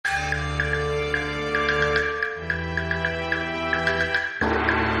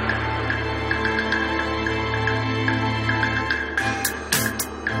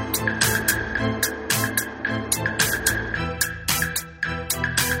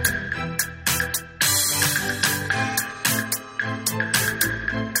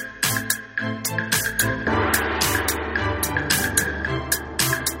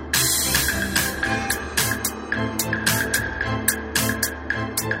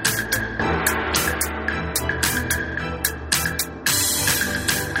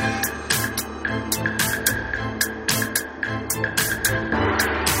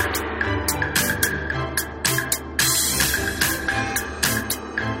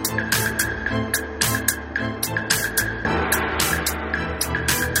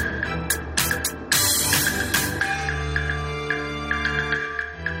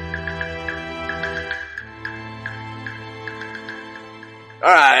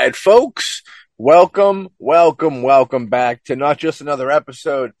right, folks. Welcome back to not just another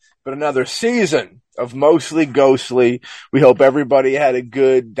episode, but another season of Mostly Ghostly. We hope everybody had a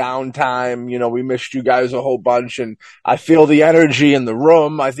good downtime. You know, we missed you guys a whole bunch, and I feel the energy in the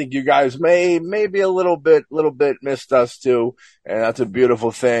room. I think you guys maybe a little bit missed us too, and that's a beautiful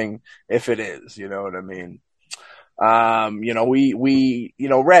thing if it is. You know what I mean?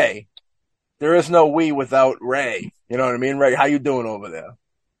 Ray. There is no we without Ray. You know what I mean? Ray, how you doing over there?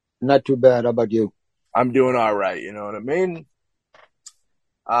 Not too bad. How about you? I'm doing all right. You know what I mean?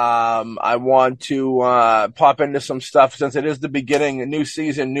 I want to pop into some stuff since it is the beginning, a new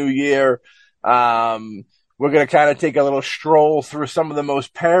season, new year. We're going to kind of take a little stroll through some of the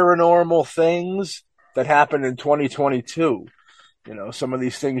most paranormal things that happened in 2022. You know, some of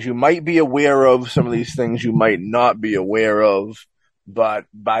these things you might be aware of, some of these things you might not be aware of. But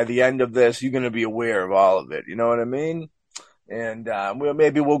by the end of this, you're going to be aware of all of it. You know what I mean? And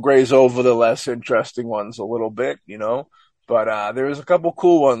we'll graze over the less interesting ones a little bit, you know. But there's a couple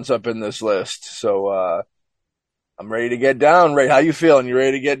cool ones up in this list. So I'm ready to get down. Ray, how you feeling? You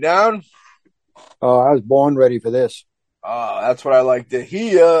ready to get down? I was born ready for this. That's what I like to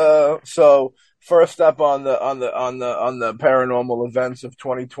hear. So first up on the paranormal events of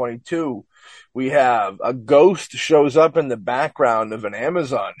 2022. We have a ghost shows up in the background of an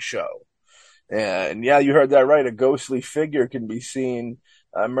Amazon show. And yeah, you heard that right. A ghostly figure can be seen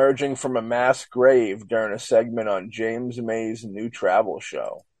emerging from a mass grave during a segment on James May's new travel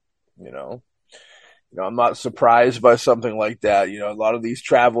show. You know, I'm not surprised by something like that. You know, a lot of these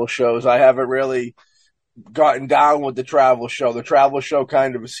travel shows, I haven't really gotten down with the travel show. The travel show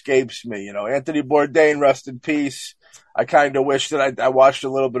kind of escapes me. You know, Anthony Bourdain, rest in peace. I kind of wish that I watched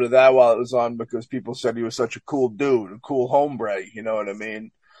a little bit of that while it was on because people said he was such a cool dude, a cool hombre, you know what I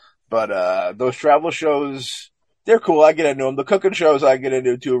mean? But those travel shows, they're cool. I get into them. The cooking shows I get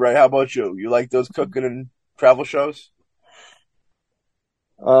into too, right? How about you? You like those cooking and travel shows?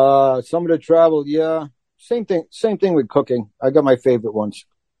 Some of the travel, yeah. Same thing with cooking. I got my favorite ones.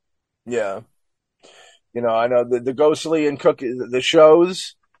 Yeah. You know, I know the ghostly and cooking, the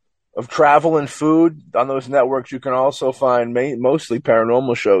shows of travel and food on those networks, you can also find mostly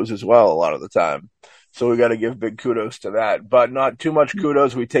paranormal shows as well a lot of the time. So we got to give big kudos to that, but not too much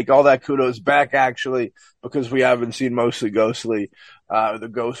kudos. We take all that kudos back actually because we haven't seen mostly ghostly, the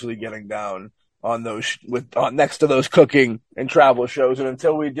ghostly getting down on those next to those cooking and travel shows. And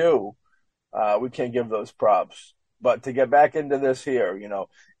until we do, we can't give those props. But to get back into this here, you know,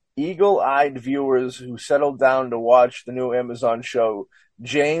 eagle-eyed viewers who settled down to watch the new Amazon show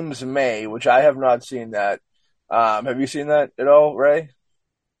James May, which I have not seen that. Have you seen that at all, Ray?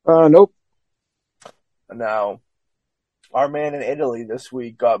 Nope. Now, our man in Italy this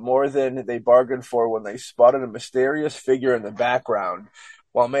week got more than they bargained for when they spotted a mysterious figure in the background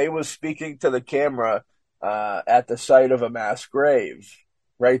while May was speaking to the camera at the site of a mass grave.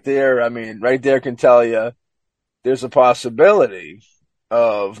 Right there, I mean, right there can tell you there's a possibility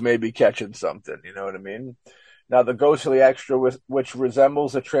of maybe catching something, you know what I mean? Now, the ghostly extra, which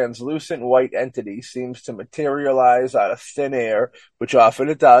resembles a translucent white entity, seems to materialize out of thin air, which often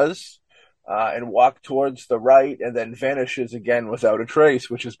it does, and walk towards the right and then vanishes again without a trace,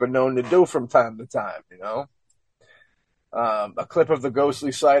 which has been known to do from time to time, you know? A clip of the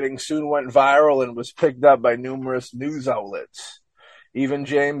ghostly sighting soon went viral and was picked up by numerous news outlets. Even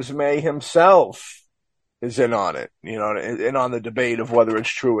James May himself is in on it, you know, in on the debate of whether it's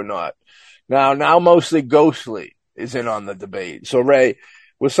true or not. Now mostly ghostly is in on the debate. So Ray,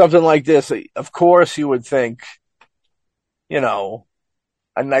 with something like this, of course you would think, you know,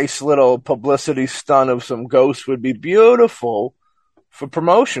 a nice little publicity stunt of some ghosts would be beautiful for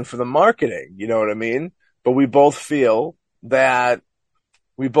promotion, for the marketing, you know what I mean? But we both feel that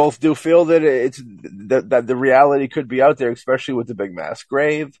it's that the reality could be out there, especially with the big mass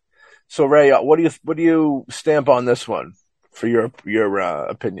grave. So Ray, what do you stamp on this one for your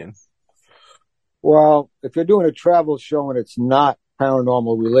opinion? Well, if you're doing a travel show and it's not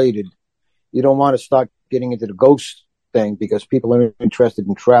paranormal related, you don't want to start getting into the ghost thing because people are interested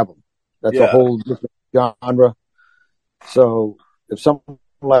in travel. That's a whole different genre. So if something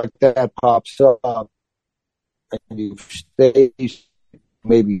like that pops up and you stay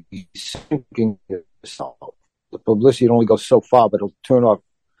maybe sinking yourself, the publicity only goes so far, but it'll turn off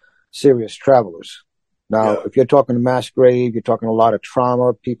serious travelers. Now, if you're talking mass grave, you're talking a lot of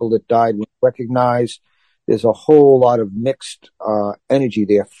trauma, people that died we recognize. There's a whole lot of mixed energy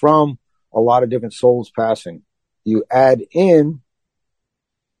there from a lot of different souls passing. You add in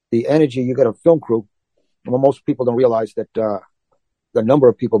the energy, you got a film crew. Well, most people don't realize that the number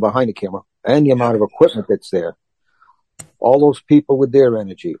of people behind the camera and the amount of equipment that's there. All those people with their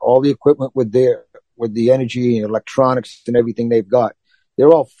energy, all the equipment with the energy and electronics and everything they've got,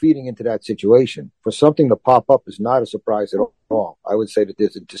 they're all feeding into that situation. For something to pop up is not a surprise at all. I would say that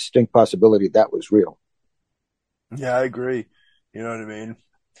there's a distinct possibility that was real. Yeah, I agree. You know what I mean?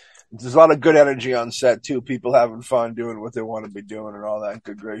 There's a lot of good energy on set too. People having fun doing what they want to be doing and all that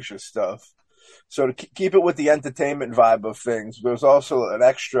good gracious stuff. So to keep it with the entertainment vibe of things, there's also an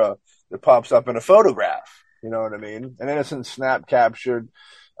extra that pops up in a photograph. You know what I mean? An innocent snap captured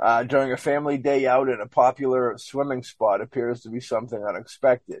during a family day out in a popular swimming spot appears to be something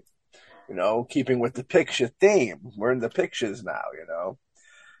unexpected. You know, keeping with the picture theme. We're in the pictures now, you know.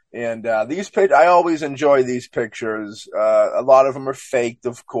 And I always enjoy these pictures. A lot of them are faked,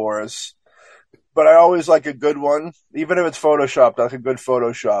 of course, but I always like a good one, even if it's photoshopped. Like a good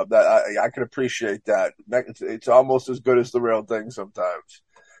Photoshop, that I can appreciate that. It's almost as good as the real thing sometimes.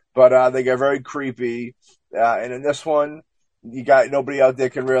 But they get very creepy. And in this one, you got nobody out there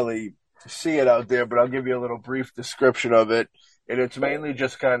can really see it out there, but I'll give you a little brief description of it. And it's mainly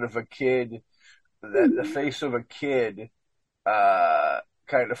just kind of a kid, the face of a kid,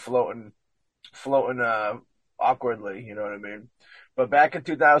 kind of floating awkwardly, you know what I mean? But back in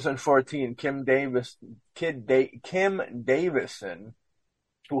 2014, Kim Davison,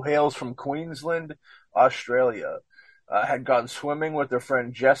 who hails from Queensland, Australia, had gone swimming with her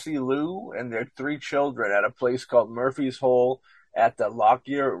friend Jessie Lou and their 3 children at a place called Murphy's Hole at the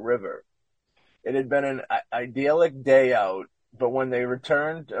Lockyer River. It had been an idyllic day out, but when they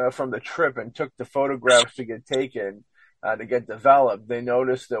returned from the trip and took the photographs to get taken, to get developed, they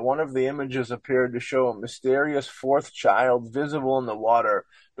noticed that one of the images appeared to show a mysterious 4th child visible in the water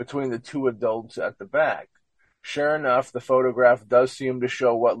between the 2 adults at the back. Sure enough, the photograph does seem to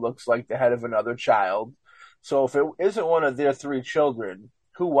show what looks like the head of another child. So if it isn't one of their 3 children,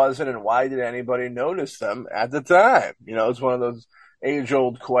 who was it and why did anybody notice them at the time? You know, it's one of those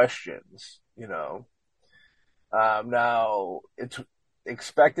age-old questions, you know. Now, it's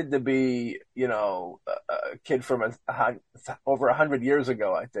expected to be, you know, a kid from over 100 years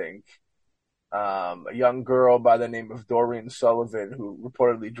ago, I think. A young girl by the name of Doreen Sullivan who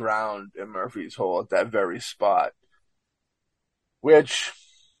reportedly drowned in Murphy's Hole at that very spot. Which,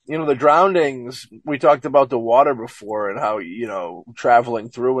 you know, the drownings, we talked about the water before and how, you know, traveling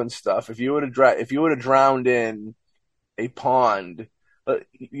through and stuff. If you would have drowned in a pond,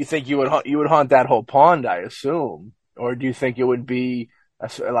 you think you would haunt that whole pond, I assume, or do you think it would be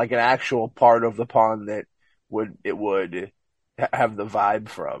like an actual part of the pond that would have the vibe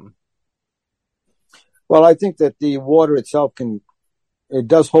from? Well, I think that the water itself it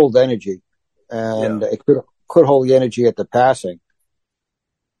does hold energy, and it could hold the energy at the passing.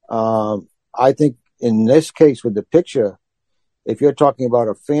 I think in this case with the picture, if you're talking about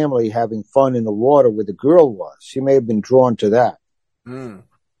a family having fun in the water where the girl was, she may have been drawn to that. Mm.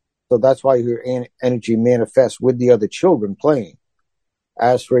 So that's why her energy manifests with the other children playing.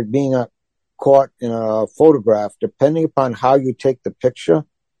 As for it being caught in a photograph, depending upon how you take the picture,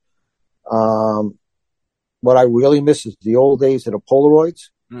 what I really miss is the old days of the Polaroids.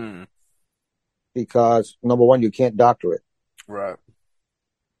 Mm. Because, number one, you can't doctor it. Right.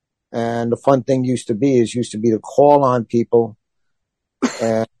 And the fun thing used to be to call on people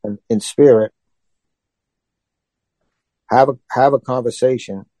and in spirit, have a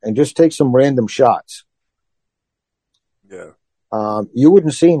conversation and just take some random shots. Yeah. You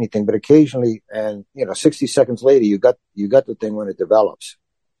wouldn't see anything, but occasionally, and 60 seconds later, you got the thing when it develops.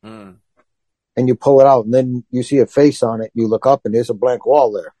 Mm. And you pull it out, and then you see a face on it. You look up, and there's a blank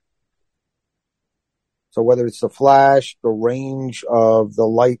wall there. So whether it's the flash, the range of the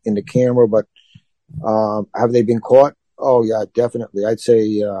light in the camera, but have they been caught? Oh yeah, definitely. I'd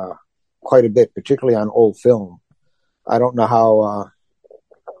say quite a bit, particularly on old film. I don't know how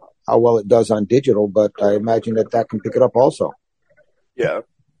well it does on digital, but I imagine that can pick it up also. Yeah.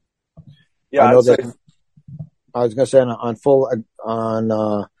 Yeah. I know that. I was going to say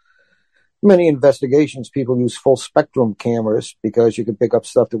on many investigations, people use full spectrum cameras because you can pick up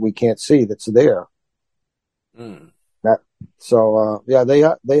stuff that we can't see that's there. Mm. They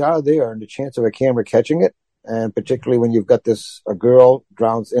are there, and the chance of a camera catching it, and particularly when you've got a girl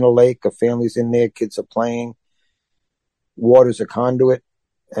drowns in a lake, a family's in there, kids are playing, water's a conduit,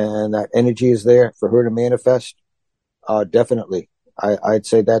 and that energy is there for her to manifest. Definitely, I'd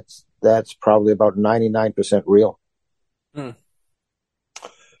say that's probably about 99% real. Mm.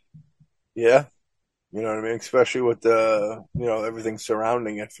 Yeah, you know what I mean, especially with the everything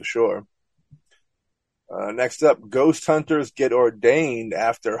surrounding it for sure. Next up, ghost hunters get ordained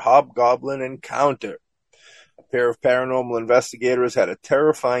after hobgoblin encounter. A pair of paranormal investigators had a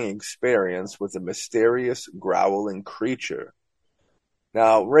terrifying experience with a mysterious growling creature.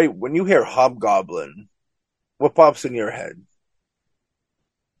 Now, Ray, when you hear hobgoblin, what pops in your head?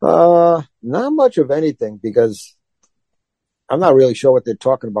 Not much of anything, because I'm not really sure what they're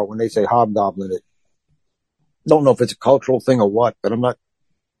talking about when they say hobgoblin. Don't know if it's a cultural thing or what, but I'm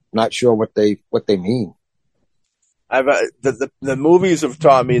not sure what they mean. The movies have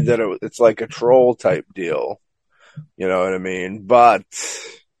taught me that it's like a troll type deal. You know what I mean? But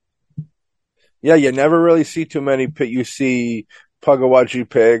yeah, you never really see too many. You see Pugawaji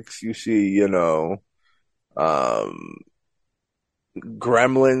pics. You see,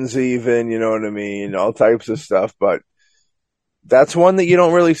 gremlins, even. You know what I mean? All types of stuff. But that's one that you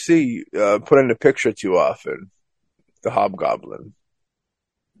don't really see put in a picture too often. The hobgoblin.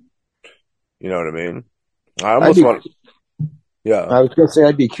 You know what I mean? I was going to say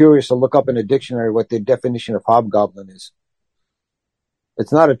I'd be curious to look up in a dictionary what the definition of hobgoblin is.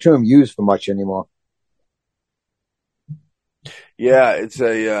 It's not a term used for much anymore. Yeah, it's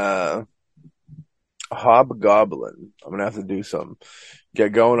a hobgoblin. I'm gonna have to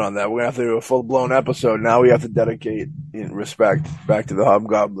get going on that. We're gonna have to do a full blown episode. Now we have to dedicate in respect back to the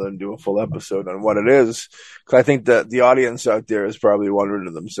hobgoblin and do a full episode on what it is, because I think that the audience out there is probably wondering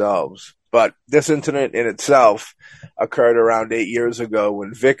to themselves. But this incident in itself occurred around 8 years ago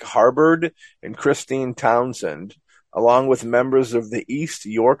when Vic Harbord and Christine Townsend, along with members of the East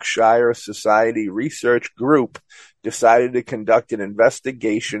Yorkshire Society Research Group, decided to conduct an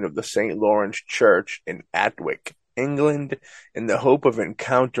investigation of the St. Lawrence Church in Atwick, England, in the hope of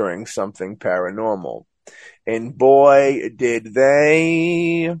encountering something paranormal. And boy, did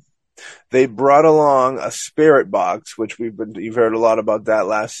they! They brought along a spirit box, which you've heard a lot about that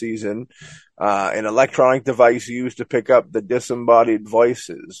last season, an electronic device used to pick up the disembodied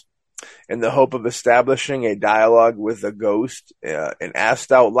voices, in the hope of establishing a dialogue with the ghost, and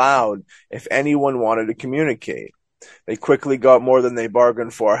asked out loud if anyone wanted to communicate. They quickly got more than they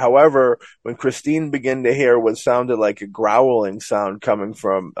bargained for. However, when Christine began to hear what sounded like a growling sound coming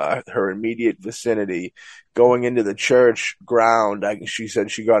from her immediate vicinity, going into the church ground, she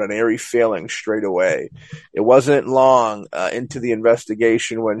said she got an eerie feeling straight away. It wasn't long into the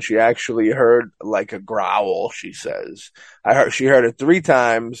investigation when she actually heard like a growl, she says. She heard it 3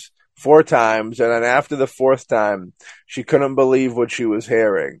 times, 4 times, and then after the 4th time, she couldn't believe what she was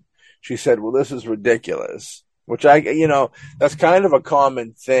hearing. She said, well, this is ridiculous. Which that's kind of a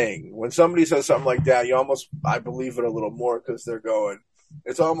common thing. When somebody says something like that, I believe it a little more because they're going,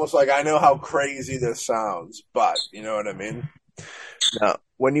 it's almost like I know how crazy this sounds, but you know what I mean? Now,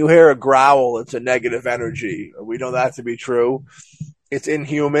 when you hear a growl, it's a negative energy. We know that to be true. It's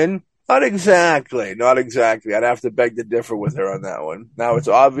inhuman. Not exactly. I'd have to beg to differ with her on that one. Now, it's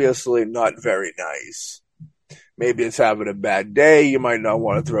obviously not very nice. Maybe it's having a bad day. You might not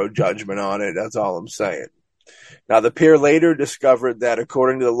want to throw judgment on it. That's all I'm saying. Now, the pair later discovered that,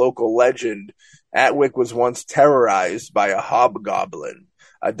 according to the local legend, Atwick was once terrorized by a hobgoblin,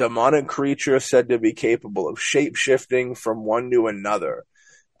 a demonic creature said to be capable of shape-shifting from one to another.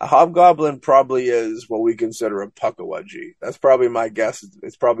 A hobgoblin probably is what we consider a Pugawaji. That's probably my guess.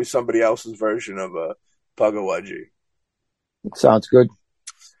 It's probably somebody else's version of a Pugawaji. Sounds good.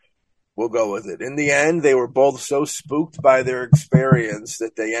 We'll go with it. In the end, they were both so spooked by their experience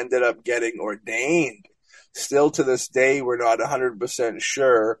that they ended up getting ordained. Still to this day, we're not 100%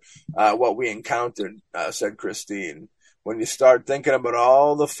 sure what we encountered, said Christine. When you start thinking about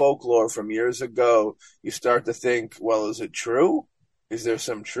all the folklore from years ago, you start to think, well, is it true? Is there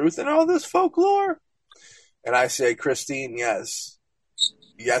some truth in all this folklore? And I say, Christine, yes.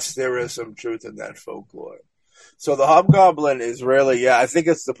 Yes, there is some truth in that folklore. So the hobgoblin is really, I think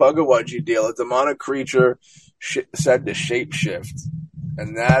it's the Pugawaji deal. A demonic creature said to shapeshift.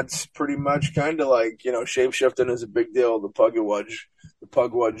 And that's pretty much kind of like, shape-shifting is a big deal. The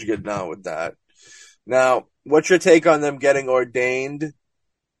Pugawaji get down with that. Now, what's your take on them getting ordained?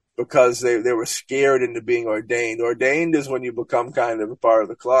 Because they were scared into being ordained. Ordained is when you become kind of a part of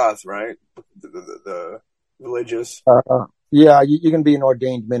the cloth, right? The religious. Yeah, you can be an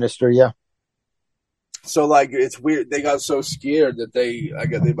ordained minister, yeah. So, it's weird. They got so scared that they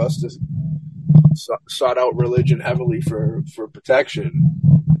must have sought out religion heavily for protection.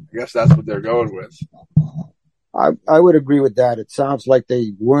 I guess that's what they're going with. I would agree with that. It sounds like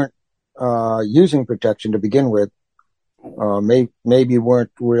they weren't using protection to begin with. Maybe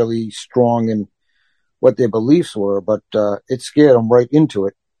weren't really strong in what their beliefs were, but it scared them right into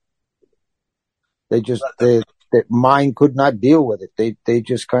it. Their mind could not deal with it. They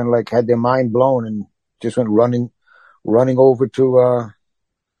just kind of like had their mind blown and just went running over to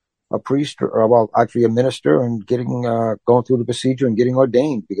a priest or well, actually a minister, and getting going through the procedure and getting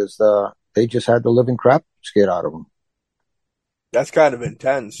ordained because they just had the living crap scared out of them. That's kind of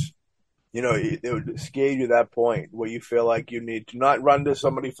intense. You know, it would scare you to that point where you feel like you need to not run to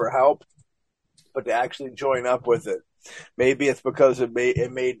somebody for help, but to actually join up with it. Maybe it's because it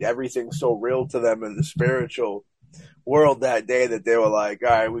made everything so real to them in the spiritual world that day that they were like, all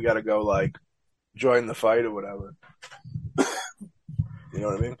right, we got to go like join the fight or whatever. You know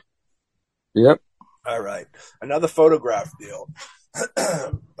what I mean? Yep. All right. Another photograph deal.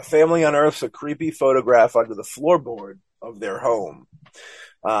 A family unearths a creepy photograph under the floorboard of their home.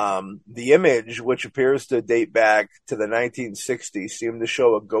 The image, which appears to date back to the 1960s, seemed to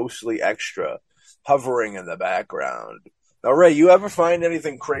show a ghostly extra hovering in the background. Now, Ray, you ever find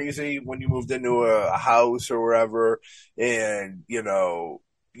anything crazy when you moved into a house or wherever, and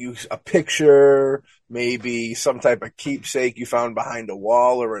a picture, maybe some type of keepsake you found behind a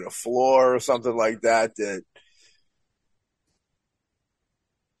wall or in a floor or something like that?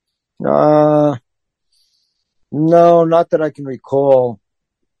 No, not that I can recall.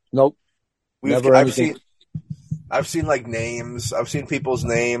 Nope. Never anything. I've seen like names. I've seen people's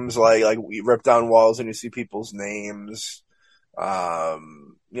names, like we rip down walls and you see people's names.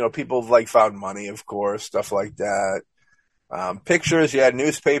 People have like found money, of course, stuff like that. Pictures, yeah,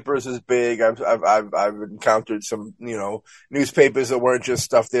 newspapers is big. I've encountered some, newspapers that weren't just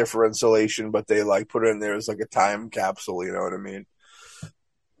stuff there for insulation, but they like put it in there as like a time capsule. You know what I mean?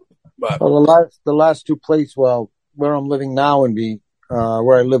 But the last two places, where I'm living now and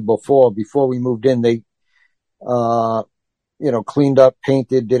where I lived before we moved in, they, cleaned up,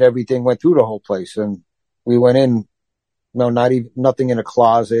 painted, did everything, went through the whole place, and we went in. No, nothing in a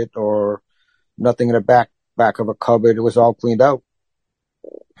closet or nothing in the back of a cupboard. It was all cleaned out.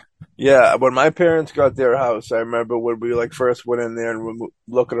 Yeah, when my parents got their house, I remember when we like first went in there and were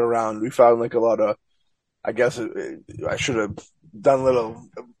looking around, we found like a lot of, I guess I should have been a little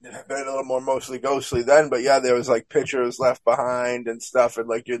more mostly ghostly then, but yeah, there was like pictures left behind and stuff, and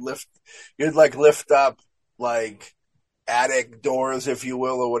like you'd lift up like attic doors, if you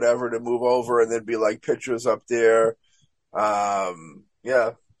will, or whatever, to move over, and there'd be like pictures up there.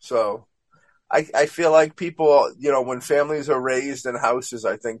 So I feel like people, when families are raised in houses,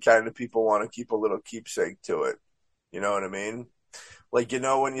 I think kind of people want to keep a little keepsake to it. You know what I mean? Like,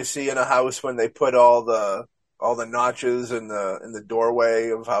 when you see in a house when they put all the notches in the doorway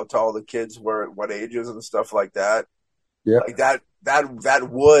of how tall the kids were at what ages and stuff like that. Yeah. Like that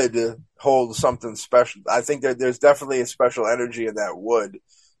wood holds something special. I think that there's definitely a special energy in that wood.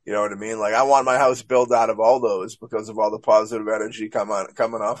 You know what I mean? Like, I want my house built out of all those because of all the positive energy coming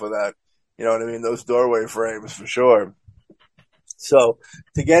off of that. You know what I mean? Those doorway frames for sure. So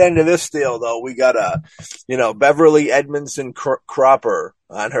to get into this deal, though, we got Beverly Edmondson Cropper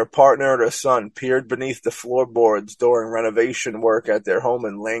and her partner and her son peered beneath the floorboards during renovation work at their home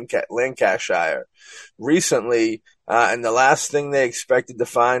in Lancashire recently, and the last thing they expected to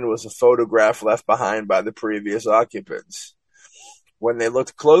find was a photograph left behind by the previous occupants. When they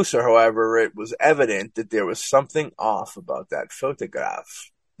looked closer, however, it was evident that there was something off about that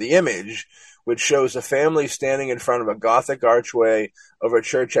photograph. The image, which shows a family standing in front of a Gothic archway over a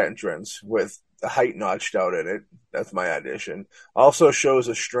church entrance with the height notched out in it, that's my addition, also shows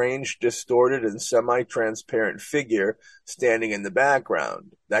a strange, distorted, and semi-transparent figure standing in the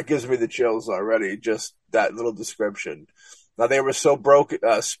background. That gives me the chills already, just that little description. Now, they were so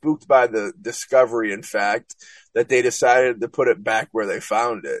spooked by the discovery, in fact, that they decided to put it back where they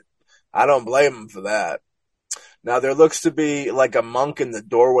found it. I don't blame them for that. Now, there looks to be like a monk in the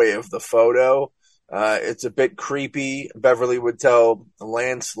doorway of the photo. It's a bit creepy. Beverly would tell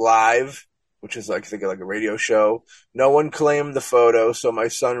Lance Live, which is like, I think, like a radio show. No one claimed the photo, so my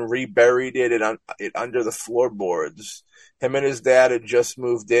son reburied it under the floorboards. Him and his dad had just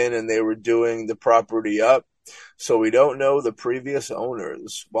moved in, and they were doing the property up. So we don't know the previous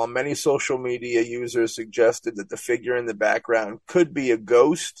owners. While many social media users suggested that the figure in the background could be a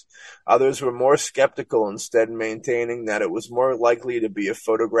ghost, others were more skeptical, instead maintaining that it was more likely to be a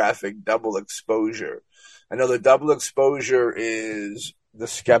photographic double exposure. I know the double exposure is the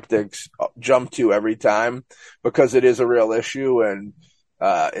skeptics jump to every time because it is a real issue, and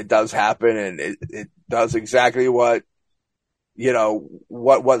it does happen, and it does exactly what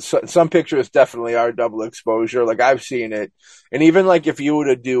some pictures definitely are double exposure. Like, I've seen it. And even like if you were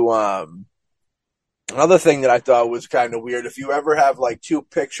to do another thing that I thought was kind of weird, if you ever have like two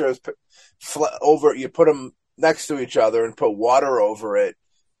pictures over, you put them next to each other and put water over it,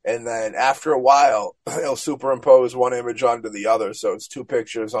 And then after a while, he'll superimpose one image onto the other. So it's two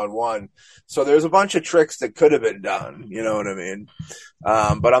pictures on one. So there's a bunch of tricks that could have been done. You know what I mean?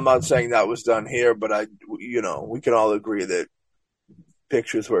 But I'm not saying that was done here, but we can all agree that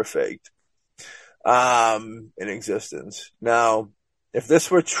pictures were faked, in existence. Now, if this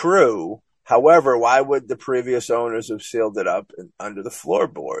were true, however, why would the previous owners have sealed it up under the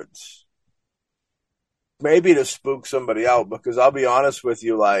floorboards? Maybe to spook somebody out, because I'll be honest with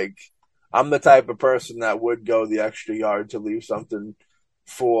you, like, I'm the type of person that would go the extra yard to leave something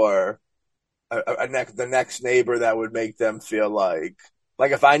for the next neighbor that would make them feel like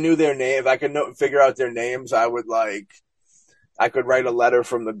if I knew their name, if I could figure out their names, I could write a letter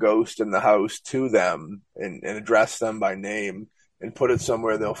from the ghost in the house to them and address them by name and put it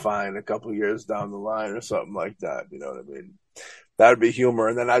somewhere they'll find a couple years down the line or something like that. You know what I mean? That would be humor.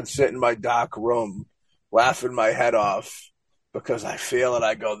 And then I'd sit in my dark room laughing my head off because I feel it.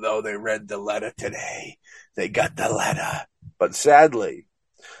 I go, no, they read the letter today. They got the letter. But sadly,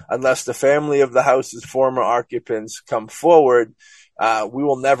 unless the family of the house's former occupants come forward, we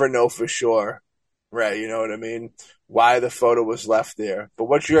will never know for sure, right? You know what I mean? Why the photo was left there. But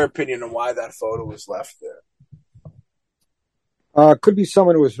what's your opinion on why that photo was left there? Could be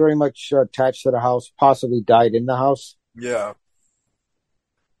someone who was very much attached to the house, possibly died in the house. Yeah.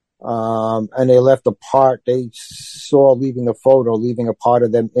 And they left a part. They saw leaving a part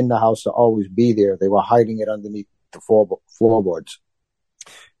of them in the house to always be there. They were hiding it underneath the floorboards.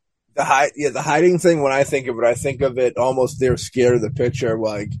 The hiding thing, when I think of it almost they're scared of the picture.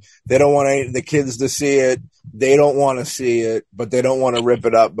 Like, they don't want the kids to see it. They don't want to see it, but they don't want to rip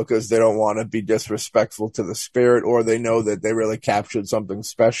it up because they don't want to be disrespectful to the spirit, or they know that they really captured something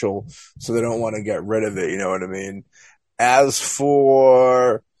special, so they don't want to get rid of it. You know what I mean? As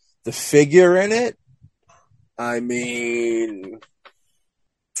for the figure in it, I mean,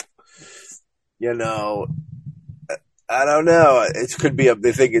 I don't know. It could be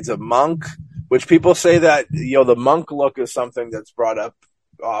they think it's a monk, which people say that, the monk look is something that's brought up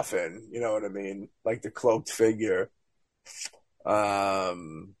often. You know what I mean? Like the cloaked figure. Yeah,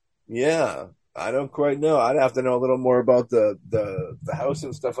 I don't quite know. I'd have to know a little more about the house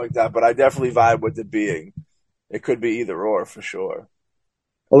and stuff like that, but I definitely vibe with it being. It could be either or for sure.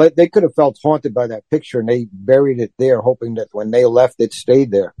 Well, they could have felt haunted by that picture, and they buried it there, hoping that when they left, it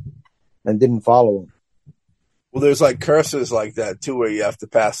stayed there and didn't follow them. Well, there's like curses like that too, where you have to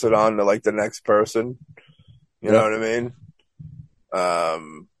pass it on to like the next person. You know what I mean?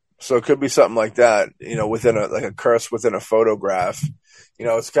 So it could be something like that, within a curse within a photograph.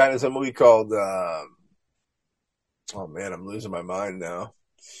 It's kind of a movie called, oh man, I'm losing my mind now.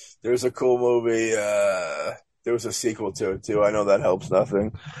 There's a cool movie, there was a sequel to it too. I know that helps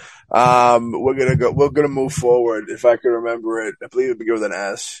nothing. We're gonna move forward. If I can remember it, I believe it begins with an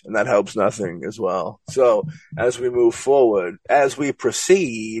S, and that helps nothing as well. So as we move forward, as we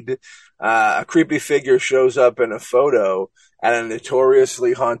proceed, a creepy figure shows up in a photo at a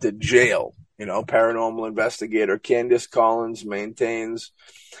notoriously haunted jail. Paranormal investigator Candace Collins maintains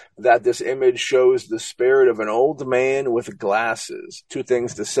that this image shows the spirit of an old man with glasses. Two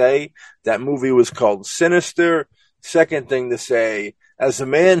things to say. That movie was called Sinister. Second thing to say, as a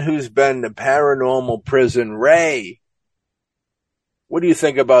man who's been to paranormal prison, Ray, what do you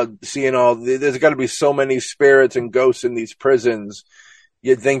think about seeing there's got to be so many spirits and ghosts in these prisons.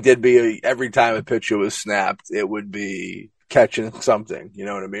 You'd think there'd be every time a picture was snapped, it would be catching something. You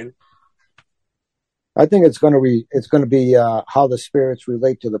know what I mean? I think it's going to be how the spirits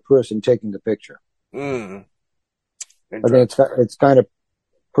relate to the person taking the picture. I mean, it's kind of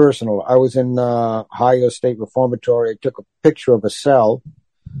personal. I was in Ohio State Reformatory. I took a picture of a cell,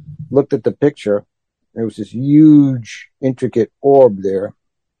 looked at the picture. There was this huge, intricate orb there.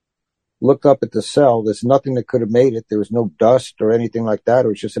 Looked up at the cell. There's nothing that could have made it. There was no dust or anything like that. It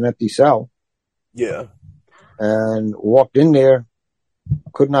was just an empty cell. Yeah. And walked in there,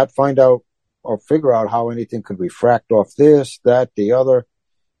 could not find out or figure out how anything could refract off this, that, the other.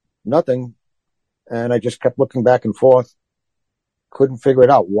 Nothing. And I just kept looking back and forth. Couldn't figure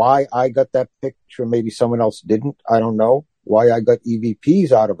it out. Why I got that picture, maybe someone else didn't. I don't know. Why I got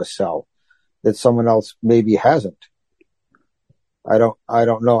EVPs out of a cell that someone else maybe hasn't. I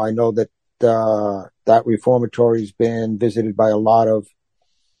don't know. I know that that reformatory's been visited by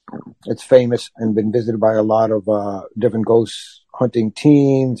it's famous and been visited by a lot of different ghost hunting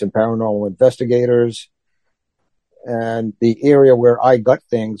teams and paranormal investigators. And the area where I got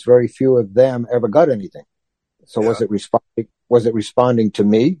things, very few of them ever got anything. So was it responding to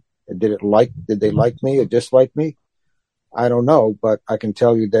me? Did they like me or dislike me? I don't know, but I can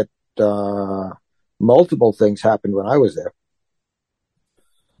tell you that multiple things happened when I was there.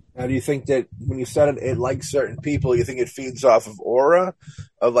 Now, do you think that when you said it likes certain people, you think it feeds off of aura,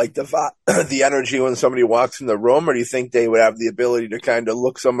 of like the energy when somebody walks in the room, or do you think they would have the ability to kind of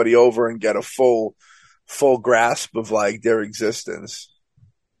look somebody over and get a full grasp of like their existence?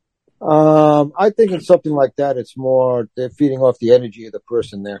 I think in something like that, it's more they're feeding off the energy of the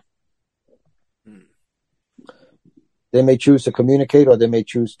person there. Hmm. They may choose to communicate or they may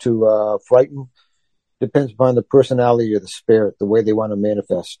choose to frighten. Depends upon the personality of the spirit, the way they want to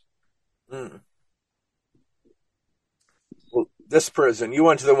manifest. Hmm. Well, this prison, you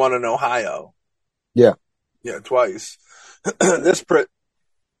went to the one in Ohio. Yeah. Yeah, twice. this pri-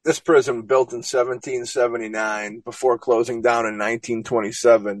 this prison, built in 1779 before closing down in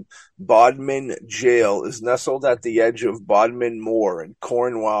 1927, Bodmin Jail, is nestled at the edge of Bodmin Moor in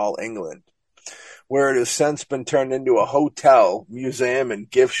Cornwall, England, where it has since been turned into a hotel, museum,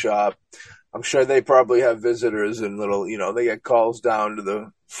 and gift shop. I'm sure they probably have visitors and little, they get calls down to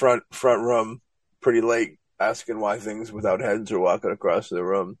the front room pretty late asking why things without heads are walking across the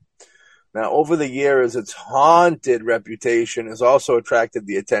room. Now, over the years, its haunted reputation has also attracted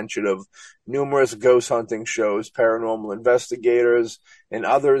the attention of numerous ghost hunting shows, paranormal investigators, and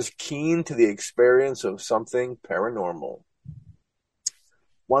others keen to the experience of something paranormal.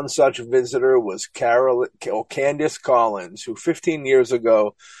 One such visitor was Candace Collins, who 15 years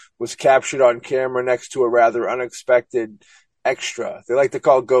ago was captured on camera next to a rather unexpected extra. They like to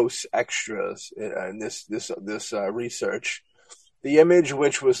call ghosts extras in this research. The image,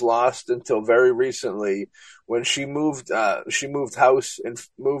 which was lost until very recently, when she moved her house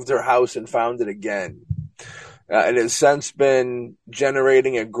and found it again. It has since been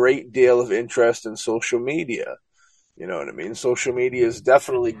generating a great deal of interest in social media. You know what I mean? Social media is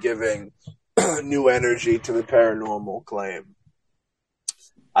definitely giving new energy to the paranormal claim.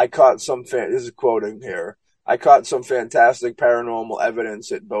 This is quoting here. I caught some fantastic paranormal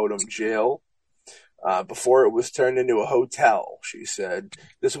evidence at Bodum Jail before it was turned into a hotel, she said.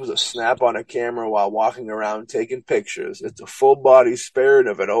 This was a snap on a camera while walking around taking pictures. It's a full-body spirit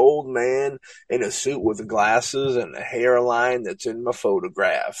of an old man in a suit with glasses and a hairline that's in my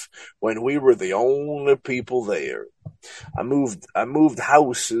photograph when we were the only people there. I moved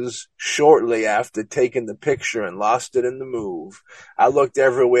houses shortly after taking the picture and lost it in the move. I looked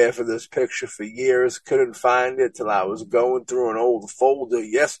everywhere for this picture for years, couldn't find it till I was going through an old folder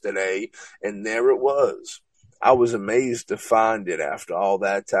yesterday, and there it was. I was amazed to find it after all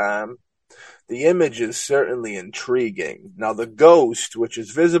that time. The image is certainly intriguing. Now, the ghost, which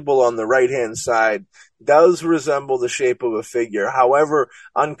is visible on the right-hand side, does resemble the shape of a figure. However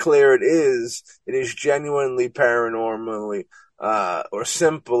unclear it is genuinely paranormally or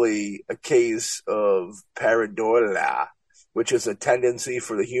simply a case of pareidolia, which is a tendency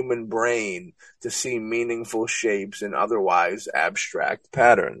for the human brain to see meaningful shapes in otherwise abstract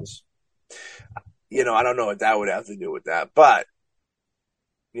patterns. I don't know what that would have to do with that, but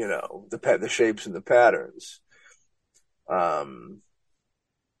the shapes and the patterns.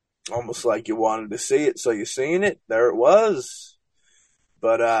 Almost like you wanted to see it, so you're seeing it. There it was.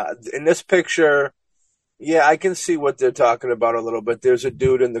 But in this picture, yeah, I can see what they're talking about a little bit. There's a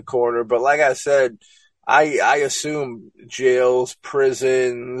dude in the corner, but like I said, I assume jails,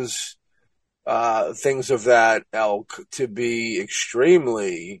 prisons, things of that ilk to be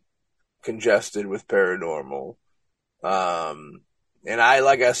extremely congested with paranormal. And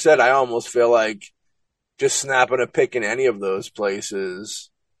like I said, I almost feel like just snapping a pic in any of those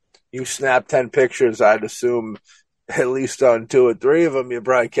places. You snap 10 pictures, I'd assume at least on 2 or 3 of them, you'd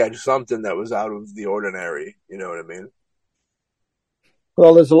probably catch something that was out of the ordinary. You know what I mean?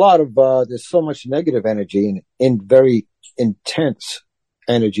 Well, there's there's so much negative energy and very intense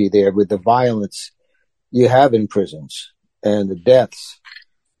energy there with the violence you have in prisons and the deaths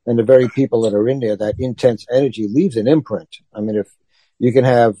and the very people that are in there. That intense energy leaves an imprint. I mean, if you can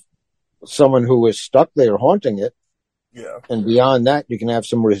have someone who is stuck there haunting it, yeah, and beyond that, you can have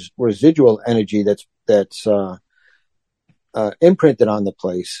some residual energy that's imprinted on the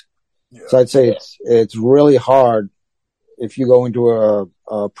place. Yeah. So I'd say it's really hard if you go into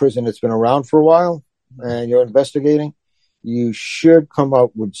a prison that's been around for a while and you're investigating. You should come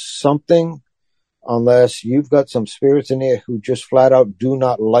up with something, unless you've got some spirits in there who just flat out do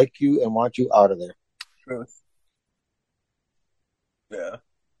not like you and want you out of there. True. Yeah.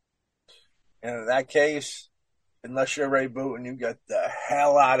 And in that case, unless you're Ray Booten, you get the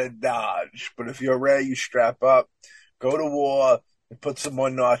hell out of Dodge. But if you're Ray, you strap up, go to war, and put some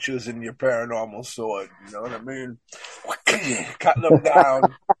more notches in your paranormal sword. You know what I mean? Cutting them down,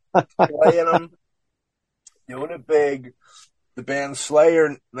 playing them, doing it big. The band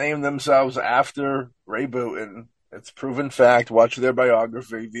Slayer named themselves after Ray Booten. It's proven fact. Watch their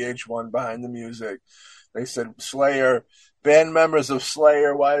biography, VH1 Behind the Music. They said, Slayer, band members of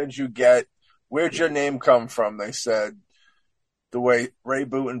Slayer, where'd your name come from? They said, the way Ray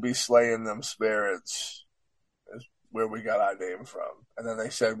Booten be slaying them spirits is where we got our name from. And then they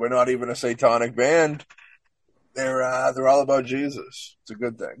said, we're not even a satanic band. They're all about Jesus. It's a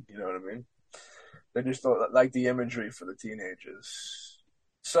good thing. You know what I mean? They just don't like the imagery for the teenagers.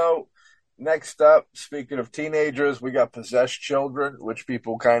 So, next up, speaking of teenagers, we got Possessed Children, which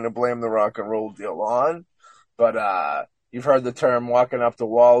people kind of blame the rock and roll deal on. But you've heard the term walking up the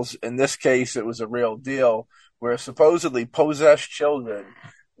walls. In this case, it was a real deal where supposedly possessed children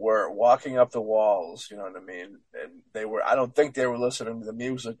were walking up the walls, you know what I mean? And I don't think they were listening to the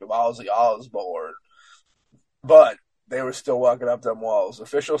music of Ozzy Osbourne, but they were still walking up them walls.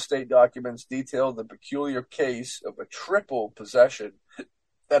 Official state documents detailed the peculiar case of a triple possession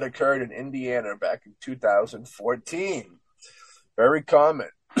that occurred in Indiana back in 2014. Very common,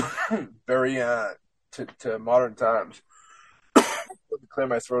 very to modern times. Let me clear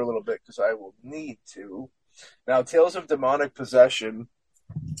my throat a little bit because I will need to. Now, tales of demonic possession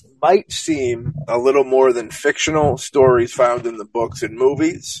might seem a little more than fictional stories found in the books and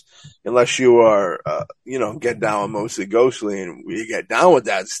movies, unless you are, get down with Mostly Ghostly and we get down with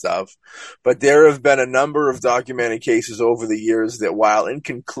that stuff. But there have been a number of documented cases over the years that, while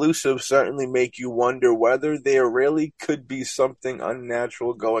inconclusive, certainly make you wonder whether there really could be something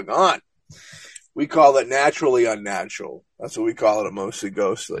unnatural going on. We call it naturally unnatural. That's what we call it at Mostly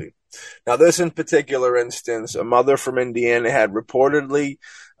Ghostly. Now, this in particular instance, a mother from Indiana had reported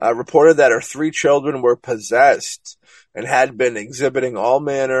that her 3 children were possessed and had been exhibiting all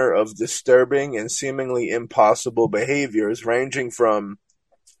manner of disturbing and seemingly impossible behaviors, ranging from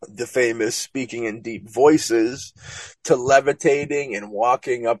the famous speaking in deep voices to levitating and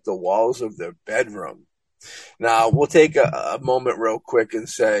walking up the walls of their bedroom. Now, we'll take a moment real quick and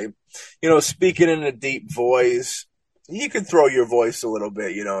say, speaking in a deep voice, you can throw your voice a little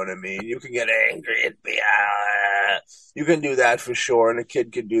bit, you know what I mean? You can get angry and be, you can do that for sure, and a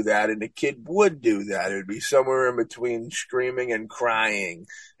kid could do that, and a kid would do that. It would be somewhere in between screaming and crying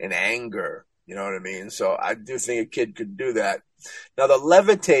and anger, you know what I mean? So I do think a kid could do that. Now, the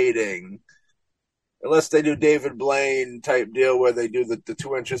levitating, unless they do David Blaine type deal where they do the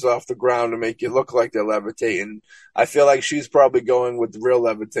 2 inches off the ground to make you look like they're levitating, I feel like she's probably going with real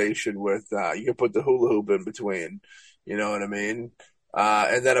levitation with, you can put the hula hoop in between. You know what I mean?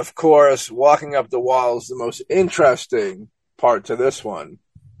 And then, of course, walking up the wall is the most interesting part to this one.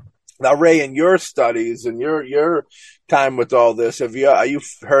 Now, Ray, in your studies and your time with all this, have you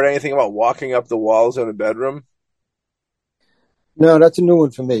heard anything about walking up the walls in a bedroom? No, that's a new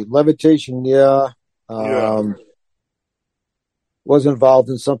one for me. Levitation, yeah. Was involved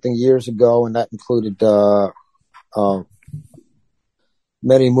in something years ago, and that included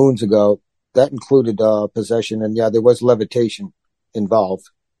many moons ago. That included possession, and yeah, there was levitation involved.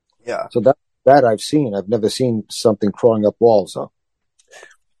 Yeah. So that I've seen. I've never seen something crawling up walls, though.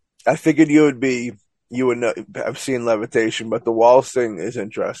 I figured you would know, have seen levitation, but the walls thing is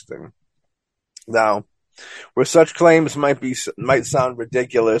interesting. Now, where such claims might sound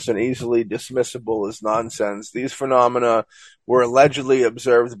ridiculous and easily dismissible as nonsense, these phenomena were allegedly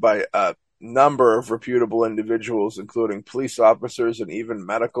observed by a number of reputable individuals, including police officers and even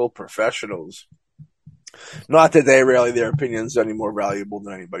medical professionals. Not that their opinions are any more valuable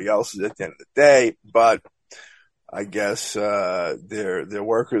than anybody else's at the end of the day, but I guess they're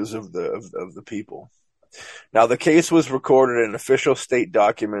workers of the people. Now, the case was recorded in official state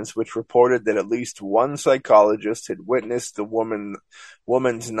documents, which reported that at least one psychologist had witnessed the woman's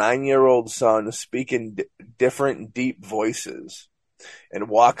 9-year-old son speak in different deep voices and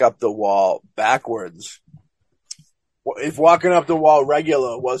walk up the wall backwards. If walking up the wall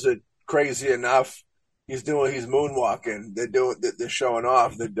regular wasn't crazy enough, he's moonwalking. They're showing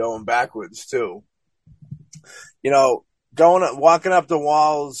off. They're doing backwards too. Walking up the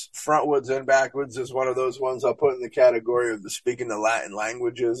walls frontwards and backwards is one of those ones I'll put in the category of the speaking the Latin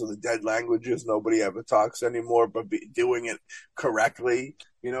languages or the dead languages nobody ever talks anymore, but doing it correctly.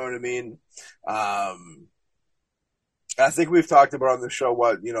 You know what I mean? I think we've talked about on the show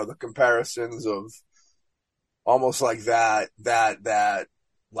the comparisons of almost like that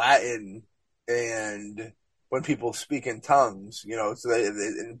Latin and when people speak in tongues, so they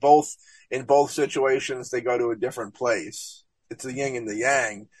in both situations they go to a different place. It's the yin and the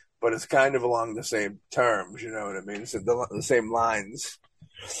yang, but it's kind of along the same terms, you know what I mean? It's the same lines.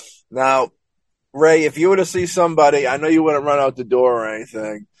 Now, Ray, if you were to see somebody, I know you wouldn't run out the door or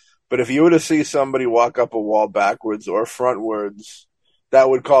anything, but if you were to see somebody walk up a wall backwards or frontwards, that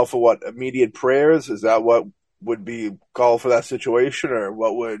would call for what? Immediate prayers? Is that what would be called for that situation, or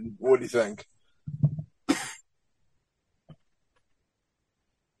what do you think?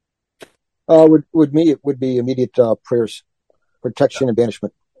 With me, it would be immediate prayers, protection, and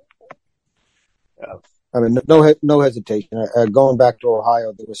banishment. Yeah. I mean, no hesitation. Going back to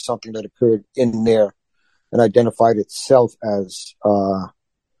Ohio, there was something that occurred in there and identified itself as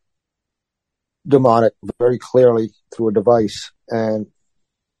demonic very clearly through a device, and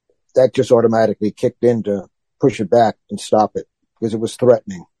that just automatically kicked in to push it back and stop it because it was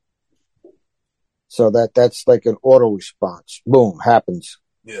threatening. So that's like an auto response. Boom, happens.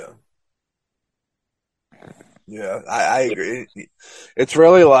 Yeah. Yeah, I agree. It's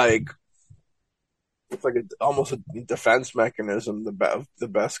really like it's like almost a defense mechanism, the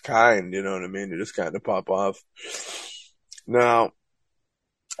best kind. You know what I mean? You just kind of pop off. Now,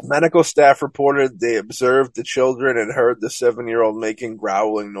 medical staff reported they observed the children and heard the 7-year-old making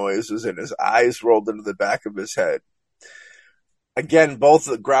growling noises, and his eyes rolled into the back of his head. Again, both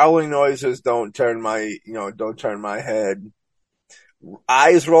the growling noises don't turn my head.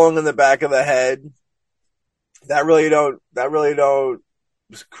 Eyes rolling in the back of the head. That really don't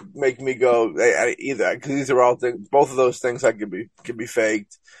make me go either, because these are all things. Both of those things that can be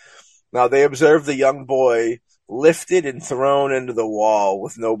faked. Now, they observed the young boy lifted and thrown into the wall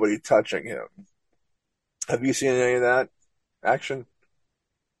with nobody touching him. Have you seen any of that action?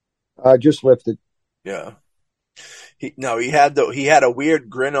 Just lifted. Yeah. He had a weird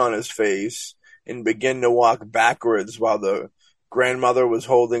grin on his face and began to walk backwards while the grandmother was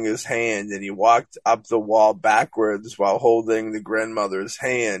holding his hand, and he walked up the wall backwards while holding the grandmother's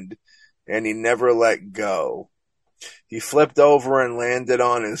hand, and he never let go. He flipped over and landed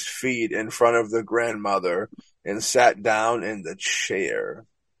on his feet in front of the grandmother and sat down in the chair.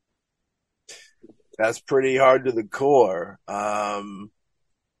 That's pretty hard to the core.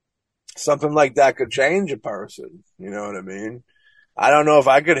 Something like that could change a person. You know what I mean? I don't know if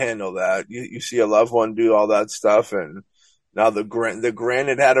I could handle that. You see a loved one do all that stuff, and now the grin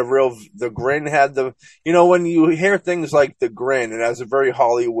had when you hear things like the grin, it has a very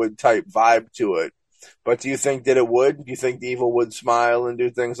Hollywood type vibe to it. But do you think that it would? Do you think the evil would smile and do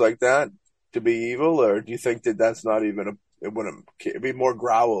things like that to be evil, or do you think that that's not even it'd be more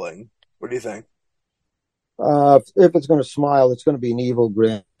growling? What do you think? If it's going to smile, it's going to be an evil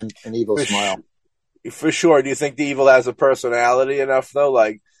grin, an evil smile. For sure. Do you think the evil has a personality enough, though?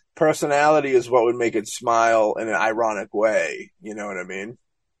 Like, personality is what would make it smile in an ironic way. You know what I mean?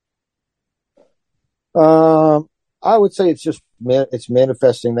 I would say it's just it's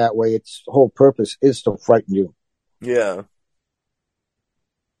manifesting that way. Its whole purpose is to frighten you. Yeah.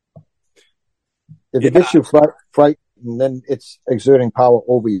 If it gets you frightened, then it's exerting power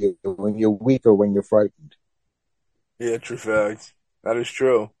over you when you're weak or when you're frightened. Yeah, true fact. That is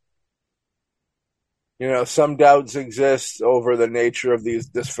true. Some doubts exist over the nature of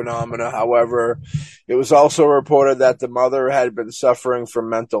this phenomena. However, it was also reported that the mother had been suffering from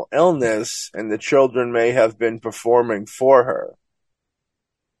mental illness and the children may have been performing for her.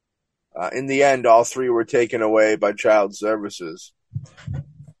 In the end, all three were taken away by child services.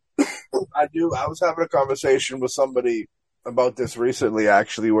 I was having a conversation with somebody about this recently,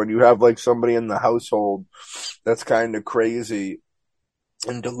 actually, when you have like somebody in the household that's kind of crazy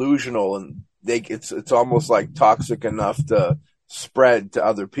and delusional, and it's almost like toxic enough to spread to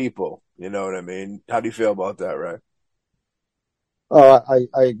other people. You know what I mean? How do you feel about that, Ray? I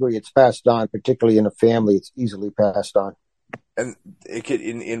agree. It's passed on, particularly in a family. It's easily passed on. And it could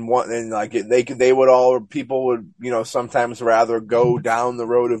people would sometimes rather go down the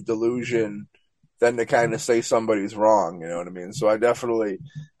road of delusion than to kind of say somebody's wrong. You know what I mean? So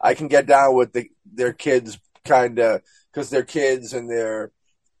I can get down with their kids kind of, because they're kids and they're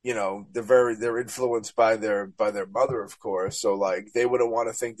influenced by their mother, of course. So like they wouldn't want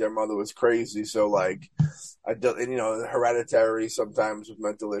to think their mother was crazy. So like, hereditary sometimes with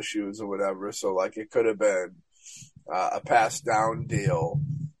mental issues or whatever. So like it could have been a passed down deal.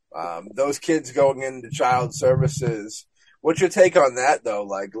 Those kids going into child services. What's your take on that, though?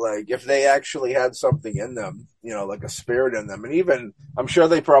 Like if they actually had something in them, like a spirit in them, and even I'm sure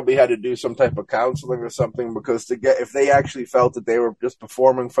they probably had to do some type of counseling or something, because if they actually felt that they were just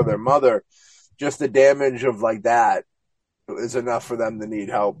performing for their mother, just the damage of like that is enough for them to need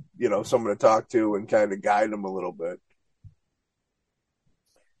help, someone to talk to and kind of guide them a little bit.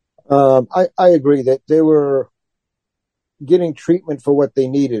 I agree that they were getting treatment for what they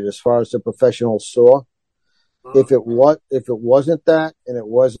needed as far as the professionals saw. If it wasn't that, and it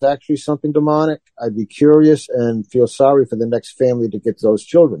was actually something demonic, I'd be curious and feel sorry for the next family to get those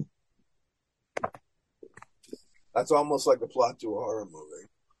children. That's almost like a plot to a horror movie.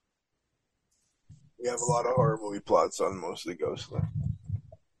 We have a lot of horror movie plots on most of the ghost list.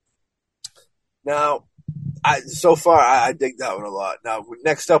 Now, so far, I dig that one a lot. Now,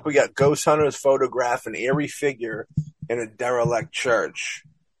 next up, we got ghost hunters photograph an eerie figure in a derelict church.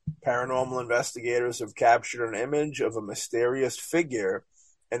 Paranormal investigators have captured an image of a mysterious figure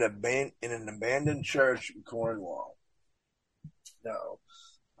in an abandoned church in Cornwall. Now,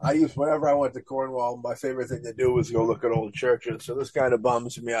 whenever I went to Cornwall, my favorite thing to do was go look at old churches. So this kind of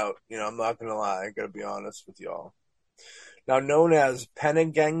bums me out. I'm not going to lie. I got to be honest with y'all. Now, known as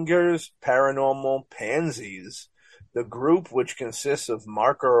Pennegangers Paranormal Pansies, the group, which consists of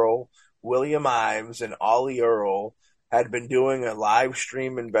Mark Earl, William Ives, and Ollie Earl, had been doing a live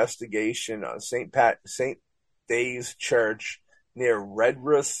stream investigation on St. Dave's Church near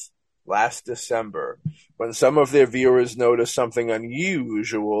Redruth last December, when some of their viewers noticed something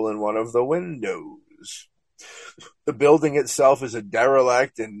unusual in one of the windows. The building itself is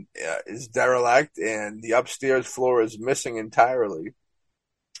derelict, and the upstairs floor is missing entirely,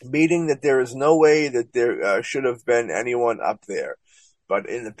 meaning that there is no way that there should have been anyone up there. But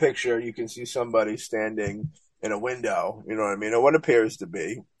in the picture, you can see somebody standing in a window, you know what I mean? Or what appears to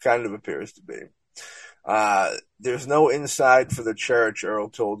be. There's no inside for the church, Earl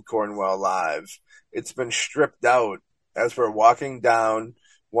told Cornwall Live. It's been stripped out. As we're walking down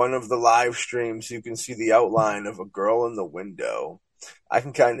one of the live streams, you can see the outline of a girl in the window. I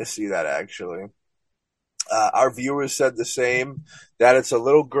can kind of see that, actually. Our viewers said the same, that it's a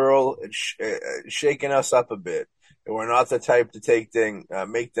little girl shaking us up a bit, and we're not the type to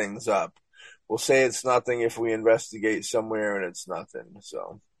make things up. We'll say it's nothing if we investigate somewhere and it's nothing.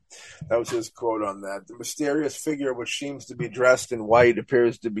 So that was his quote on that. The mysterious figure, which seems to be dressed in white,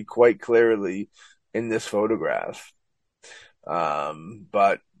 appears to be quite clearly in this photograph.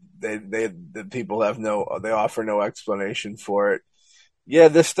 But the people they offer no explanation for it. Yeah,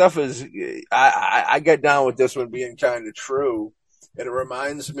 this stuff is, I get down with this one being kind of true. And it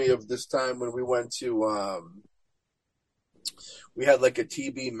reminds me of this time when we went to, we had like a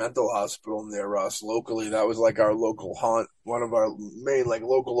TB mental hospital near us locally. That was like our local haunt, one of our main, like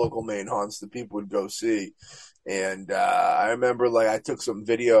local main haunts that people would go see. And, I remember like I took some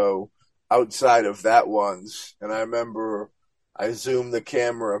video outside of that once, and I remember I zoomed the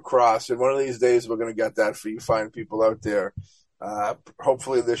camera across, and one of these days we're going to get that for you fine people out there.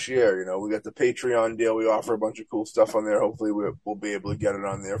 Hopefully this year, we got the Patreon deal. We offer a bunch of cool stuff on there. Hopefully we'll be able to get it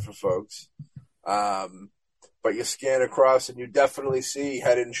on there for folks. But you scan across and you definitely see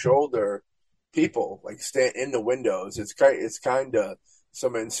head and shoulder people like stand in the windows. It's kind of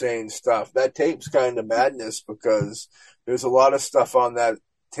some insane stuff. That tape's kind of madness because there's a lot of stuff on that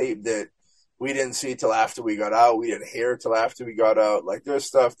tape that we didn't see till after we got out. We didn't hear till after we got out. Like there's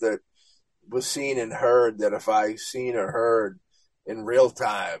stuff that was seen and heard that if I seen or heard in real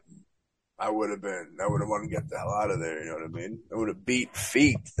time, I would have wanted to get the hell out of there. You know what I mean? I would have beat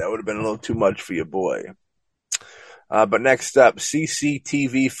feet. That would have been a little too much for your boy. But next up,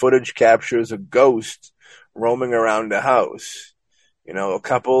 CCTV footage captures a ghost roaming around a house. A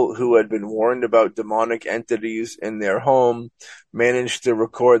couple who had been warned about demonic entities in their home managed to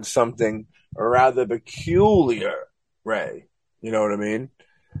record something rather peculiar, Ray. You know what I mean?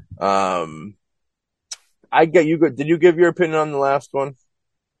 Did you give your opinion on the last one?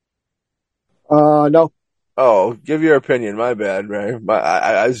 No. Oh, give your opinion. My bad, Ray.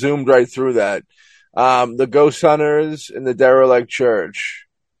 I zoomed right through that. The ghost hunters in the derelict church.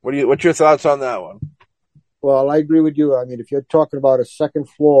 What's your thoughts on that one? Well, I agree with you. I mean, if you're talking about a second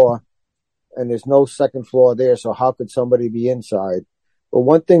floor and there's no second floor there, so how could somebody be inside? But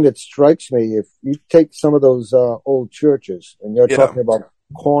one thing that strikes me, if you take some of those old churches and you're talking about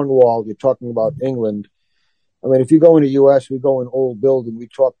Cornwall, you're talking about England. I mean, if you go in the U.S., we go in old building, we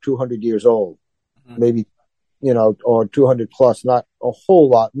talk 200 years old, maybe, or 200 plus, not a whole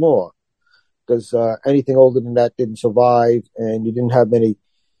lot more. Because anything older than that didn't survive, and you didn't have many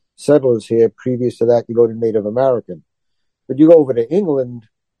settlers here. Previous to that, you go to Native American. But you go over to England,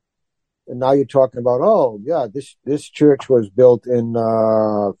 and now you're talking about, this church was built in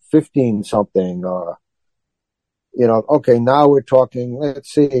 15 something. Okay, now we're talking.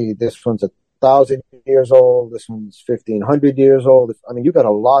 Let's see, this one's 1,000 years old. This one's 1,500 years old. I mean, you got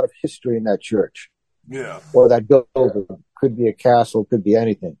a lot of history in that church. Yeah. Or that building could be a castle, could be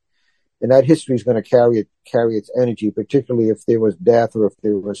anything. And that history is going to carry its energy, particularly if there was death or if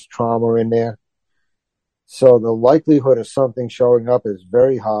there was trauma in there. So the likelihood of something showing up is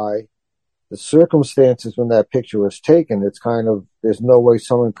very high. The circumstances when that picture was taken, it's kind of, there's no way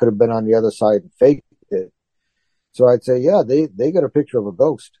someone could have been on the other side and faked it. So I'd say, yeah, they got a picture of a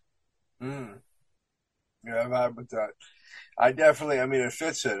ghost. Mm. Yeah, I vibe with that. I definitely, I mean, it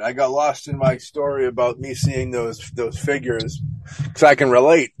fits it. I got lost in my story about me seeing those figures because I can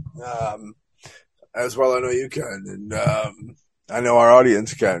relate as well. I know you can, and I know our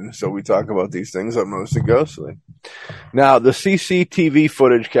audience can. So we talk about these things up most and ghostly. Now, the CCTV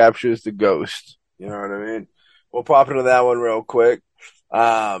footage captures the ghost. You know what I mean? We'll pop into that one real quick.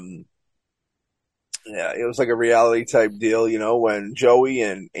 Yeah, it was like a reality type deal, you know, when Joey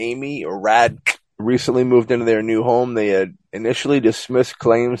and Amy or Rad recently moved into their new home, they had initially dismissed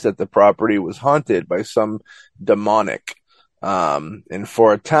claims that the property was haunted by some demonic. And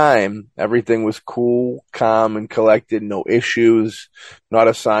for a time, everything was cool, calm, and collected, no issues, not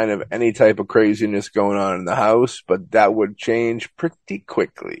a sign of any type of craziness going on in the house, but that would change pretty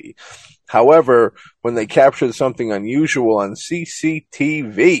quickly. However, when they captured something unusual on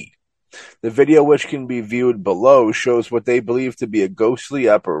CCTV, the video, which can be viewed below, shows what they believe to be a ghostly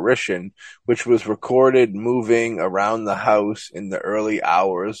apparition, which was recorded moving around the house in the early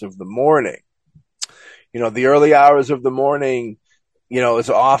hours of the morning. You know, the early hours of the morning, you know, is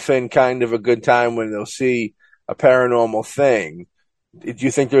often kind of a good time when they'll see a paranormal thing. Do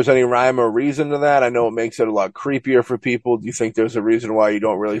you think there's any rhyme or reason to that? I know it makes it a lot creepier for people. Do you think there's a reason why you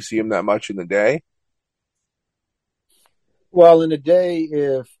don't really see them that much in the day? Well, in the day,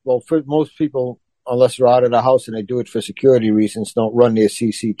 for most people, unless they're out of the house and they do it for security reasons, don't run their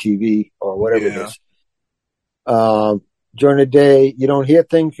CCTV or whatever it is. During the day, you don't hear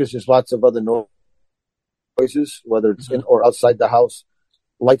things because there's lots of other noises, whether it's in or outside the house.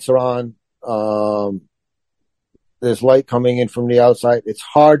 Lights are on. There's light coming in from the outside. It's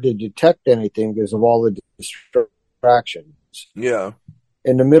hard to detect anything because of all the distractions. Yeah.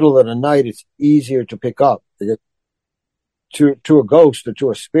 In the middle of the night, it's easier to pick up. To a ghost or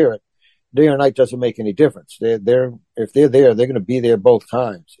to a spirit, day or night doesn't make any difference. If they're there, they're going to be there both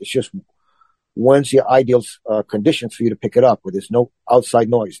times. It's just when's the ideal conditions for you to pick it up, where there's no outside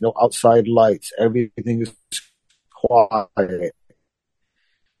noise, no outside lights, everything is quiet,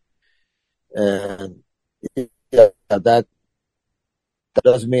 and yeah, that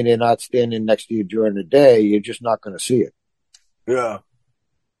doesn't mean they're not standing next to you during the day. You're just not going to see it. Yeah.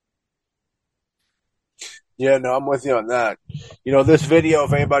 Yeah, no, I'm with you on that. You know, this video,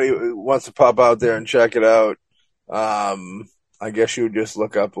 if anybody wants to pop out there and check it out, I guess you would just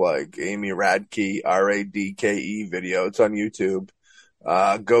look up like Amy Radke, Radke video. It's on YouTube.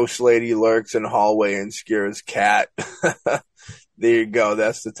 Ghost lady lurks in hallway and scares cat. There you go.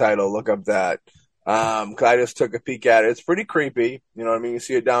 That's the title. Look up that. I just took a peek at it. It's pretty creepy. You know what I mean? You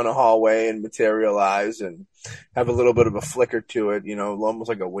see it down a hallway and materialize and have a little bit of a flicker to it, you know, almost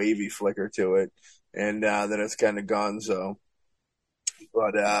like a wavy flicker to it. And then it's kind of gone. So,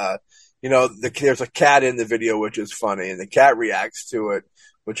 but you know, there's a cat in the video, which is funny, and the cat reacts to it,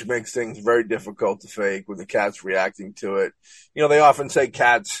 which makes things very difficult to fake when the cat's reacting to it. You know, they often say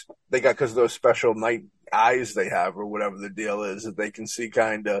cats because of those special night eyes they have, or whatever the deal is, that they can see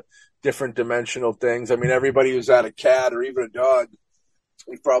kind of different dimensional things. I mean, everybody who's had a cat or even a dog,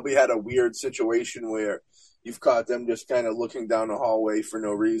 you've probably had a weird situation where you've caught them just kind of looking down a hallway for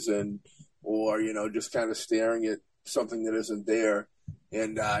no reason, or, you know, just kind of staring at something that isn't there.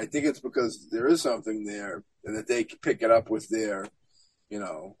 And I think it's because there is something there and that they can pick it up with their, you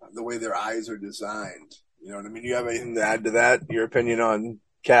know, the way their eyes are designed. You know what I mean? You have anything to add to that? Your opinion on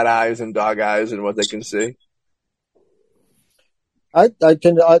cat eyes and dog eyes and what they can see? They're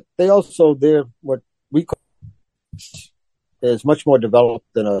what we call is much more developed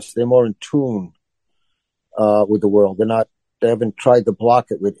than us. They're more in tune with the world. They haven't tried to block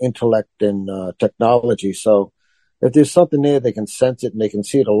it with intellect and technology. So if there's something there, they can sense it and they can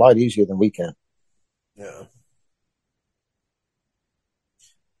see it a lot easier than we can. Yeah.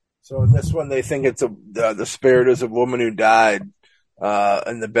 So in this one, they think it's the spirit is a woman who died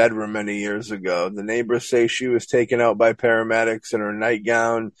in the bedroom many years ago. The neighbors say she was taken out by paramedics in her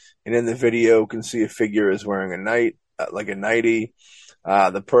nightgown, and in the video, can see a figure is wearing a nightie.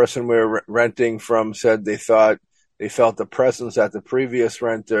 The person we were renting from said they thought they felt the presence at the previous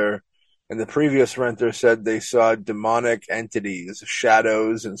renter, and the previous renter said they saw demonic entities,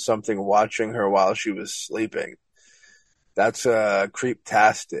 shadows, and something watching her while she was sleeping. That's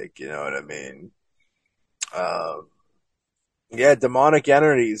creeptastic, you know what I mean? Yeah, demonic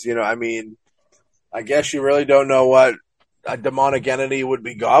entities, you know, I mean, I guess you really don't know what a demonic entity would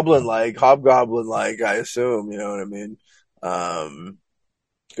be hobgoblin-like, I assume, you know what I mean?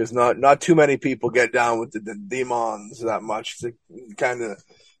 Because not too many people get down with the demons that much to kind of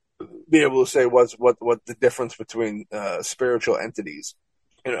be able to say what the difference between spiritual entities,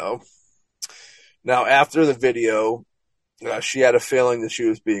 you know. Now, after the video, She had a feeling that she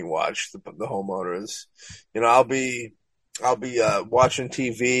was being watched. The homeowners, I'll be watching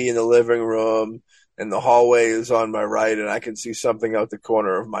TV in the living room, and the hallway is on my right, and I can see something out the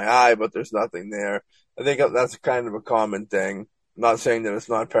corner of my eye, but there's nothing there. I think that's kind of a common thing. I'm not saying that it's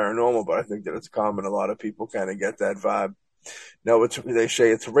not paranormal, but I think that it's common. A lot of people kind of get that vibe. No, they say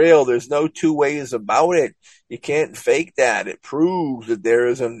it's real. There's no two ways about it. You can't fake that. It proves that there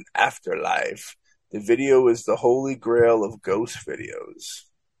is an afterlife. The video is the holy grail of ghost videos.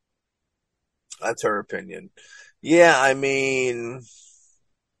 That's her opinion. Yeah, I mean,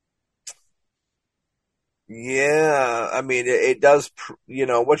 it does,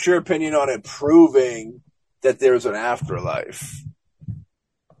 what's your opinion on it proving that there's an afterlife?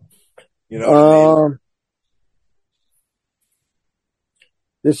 You know what I mean?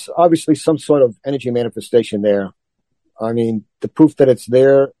 There's obviously some sort of energy manifestation there. I mean, the proof that it's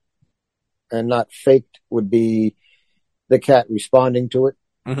there and not faked would be the cat responding to it.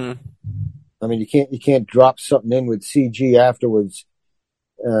 Mm-hmm. I mean, you can't drop something in with CG afterwards,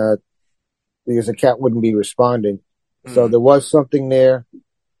 because the cat wouldn't be responding. Mm-hmm. So there was something there.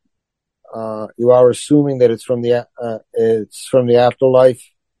 You are assuming that it's from the afterlife,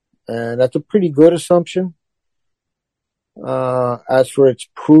 and that's a pretty good assumption. As for its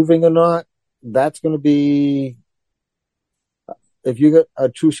proving or not, that's going to be, if you get a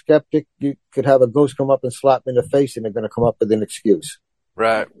true skeptic, you could have a ghost come up and slap me in the face and they're going to come up with an excuse.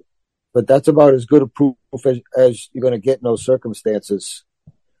 Right. But that's about as good a proof as you're going to get in those circumstances.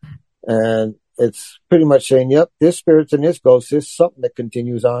 And it's pretty much saying, yep, there's spirits and there's ghosts. There's something that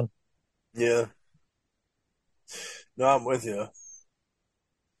continues on. Yeah. No, I'm with you.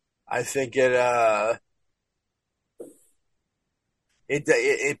 I think it, I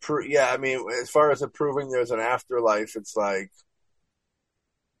mean, as far as it proving there's an afterlife, it's like,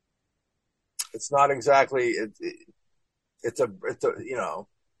 it's not exactly,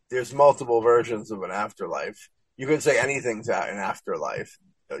 there's multiple versions of an afterlife. You could say anything's an afterlife.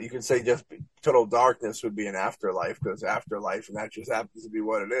 You could say just total darkness would be an afterlife because afterlife, and that just happens to be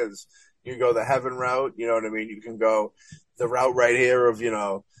what it is. You can go the heaven route, you know what I mean? You can go the route right here of,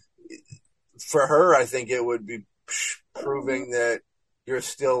 for her, I think it would be proving that you're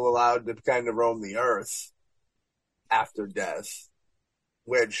still allowed to kind of roam the earth after death,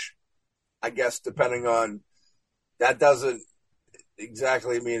 which I guess depending on, that doesn't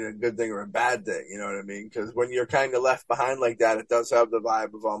exactly mean a good thing or a bad thing, you know what I mean? Because when you're kind of left behind like that, it does have the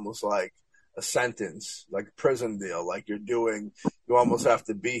vibe of almost like a sentence, like a prison deal, like you almost have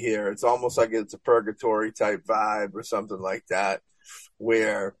to be here. It's almost like it's a purgatory type vibe or something like that,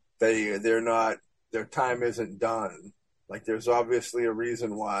 where their time isn't done. Like there's obviously a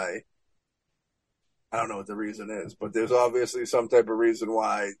reason why. I don't know what the reason is, but there's obviously some type of reason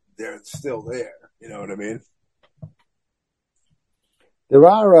why they're still there. You know what I mean? There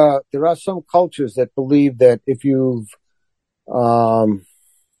are some cultures that believe that if you've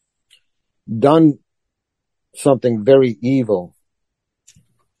done something very evil,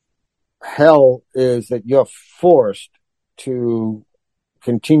 hell is that you're forced to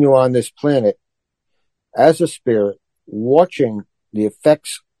continue on this planet as a spirit, watching the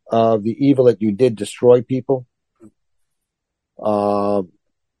effects of the evil that you did destroy people. You're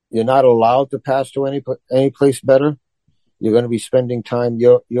not allowed to pass to any place better. You're going to be spending time.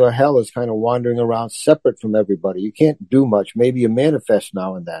 Your hell is kind of wandering around separate from everybody. You can't do much. Maybe you manifest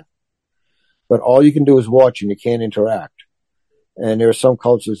now and then, but all you can do is watch and you can't interact. And there are some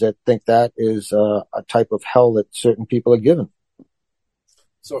cultures that think that is a type of hell that certain people are given.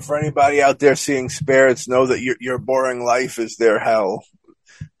 So for anybody out there seeing spirits, know that your boring life is their hell.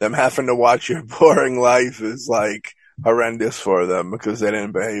 Them having to watch your boring life is like horrendous for them because they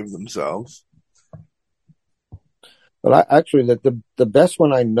didn't behave themselves. Well, actually, the best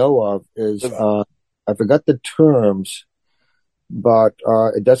one I know of is, I forgot the terms, but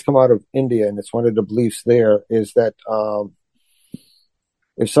it does come out of India, and it's one of the beliefs there, is that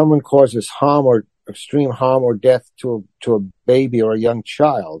if someone causes harm or extreme harm or death to a baby or a young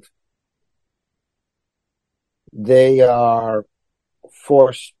child, they are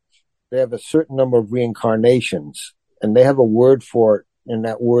forced, they have a certain number of reincarnations, and they have a word for it, and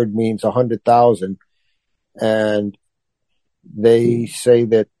that word means 100,000, and they say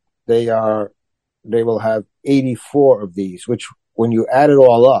that they will have 84 of these, which when you add it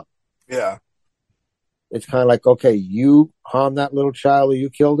all up, yeah, it's kind of like, okay, you harmed that little child or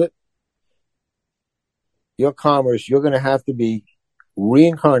you killed it. Your karma, you're going to have to be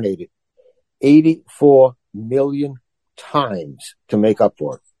reincarnated 84 million times to make up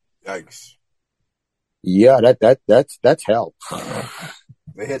for it. Yikes. Yeah, that's hell.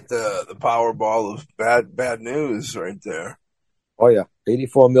 They hit the Powerball of bad news right there. Oh yeah,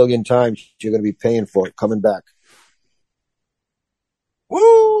 84 million times you're going to be paying for it coming back.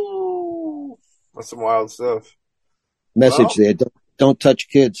 Woo! That's some wild stuff. Message there: don't touch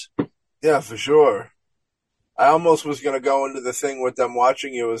kids. Yeah, for sure. I almost was going to go into the thing with them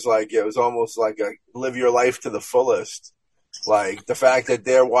watching you. It was almost like a live your life to the fullest. Like the fact that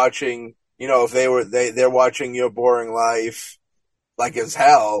they're watching, if they're watching your boring life like as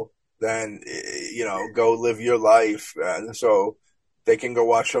hell, then, go live your life. So they can go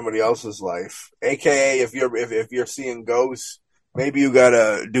watch somebody else's life. AKA if you're seeing ghosts, maybe you got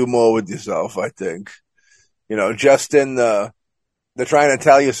to do more with yourself, I think. Just they're trying to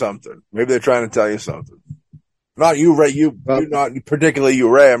tell you something. Maybe they're trying to tell you something. Not you, Ray. You not particularly you,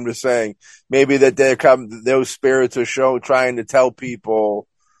 Ray. I'm just saying maybe that those spirits are trying to tell people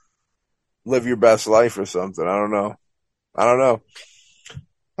live your best life or something. I don't know.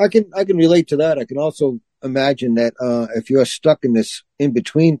 I can relate to that. I can also imagine that if you're stuck in this in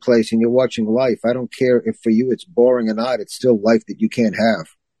between place and you're watching life, I don't care if for you it's boring or not. It's still life that you can't have.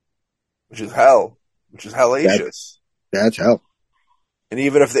 Which is hell. Which is hellacious. That's hell. And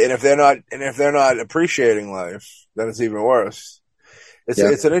even if they're not appreciating life, then it's even worse.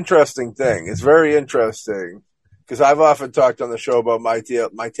 It's an interesting thing. It's very interesting because I've often talked on the show about my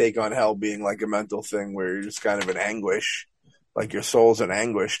take on hell being like a mental thing where you're just kind of in anguish, like your soul's in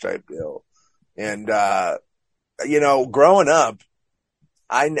anguish type deal. And growing up,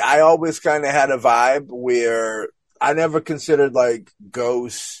 I always kind of had a vibe where I never considered like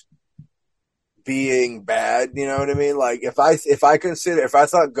ghosts being bad, you know what I mean? Like if I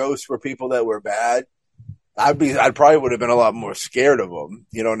thought ghosts were people that were bad, I probably would have been a lot more scared of them.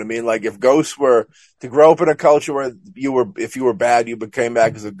 You know what I mean? Like if ghosts were to grow up in a culture where if you were bad, you came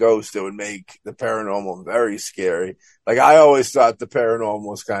back as a ghost, it would make the paranormal very scary. Like I always thought the paranormal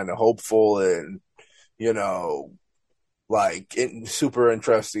was kind of hopeful and, super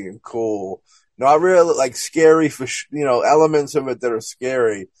interesting and cool. Not really like scary for, elements of it that are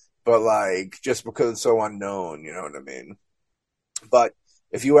scary. But like just because it's so unknown, you know what I mean? But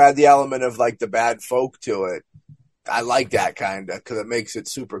if you add the element of like the bad folk to it, I like that kind of because it makes it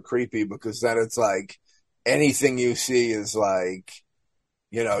super creepy because then it's like anything you see is like,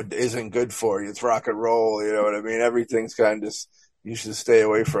 isn't good for you. It's rock and roll, you know what I mean? Everything's kind of you should stay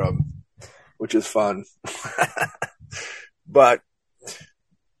away from, which is fun. But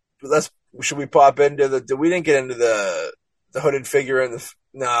should we pop into we didn't get into the hooded figure in the.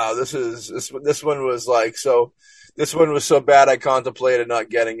 No, this one was like so. This one was so bad I contemplated not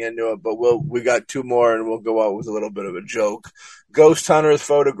getting into it, but we got two more and we'll go out with a little bit of a joke. Ghost hunters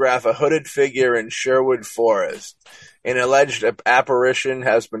photograph a hooded figure in Sherwood Forest. An alleged apparition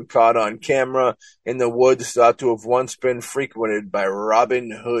has been caught on camera in the woods thought to have once been frequented by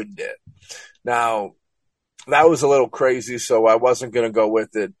Robin Hood. Now, that was a little crazy, so I wasn't going to go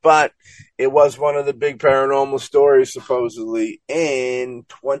with it. But it was one of the big paranormal stories, supposedly, in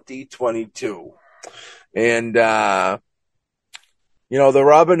 2022. And, the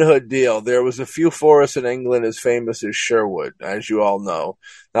Robin Hood deal, there was a few forests in England as famous as Sherwood, as you all know.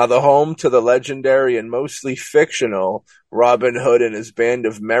 Now, the home to the legendary and mostly fictional Robin Hood and his band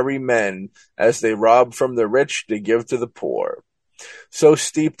of merry men as they rob from the rich to give to the poor. So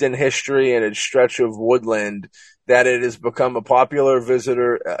steeped in history and its stretch of woodland that it has become a popular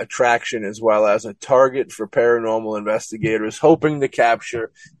visitor attraction as well as a target for paranormal investigators hoping to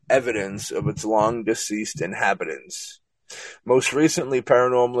capture evidence of its long-deceased inhabitants. Most recently,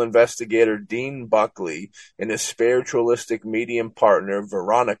 paranormal investigator Dean Buckley and his spiritualistic medium partner,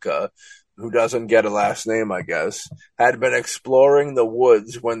 Veronica, who doesn't get a last name, I guess, had been exploring the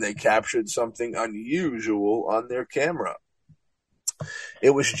woods when they captured something unusual on their camera. It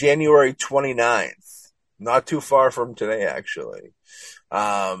was January 29th, not too far from today, actually.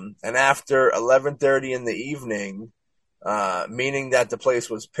 And after 11:30 in the evening, meaning that the place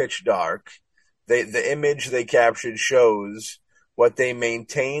was pitch dark, the image they captured shows what they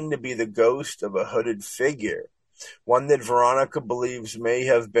maintain to be the ghost of a hooded figure, one that Veronica believes may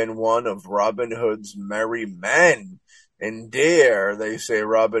have been one of Robin Hood's merry men. And dare they say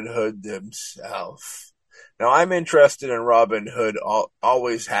Robin Hood himself. Now, I'm interested in Robin Hood,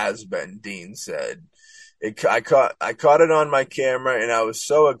 always has been, Dean said. I caught it on my camera, and I was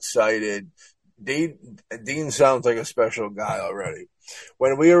so excited. Dean sounds like a special guy already.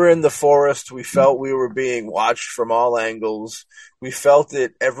 When we were in the forest, we felt we were being watched from all angles. We felt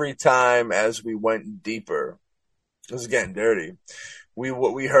it every time as we went deeper. It was getting dirty.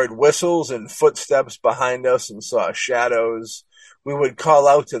 We heard whistles and footsteps behind us and saw shadows. We would call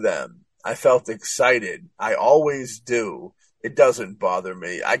out to them. I felt excited. I always do. It doesn't bother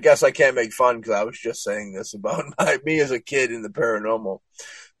me. I guess I can't make fun because I was just saying this about me as a kid in the paranormal.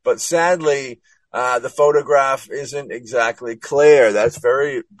 But sadly, the photograph isn't exactly clear. That's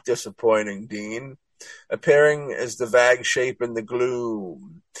very disappointing, Dean. Appearing as the vague shape in the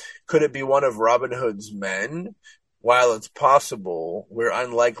gloom. Could it be one of Robin Hood's men? While it's possible, we're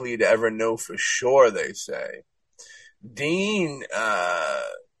unlikely to ever know for sure, they say. Dean,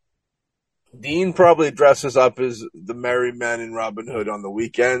 Dean probably dresses up as the merry men in Robin Hood on the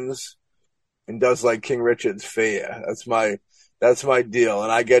weekends and does like King Richard's fair. That's my deal,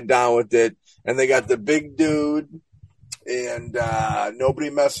 and I get down with it. And they got the big dude, and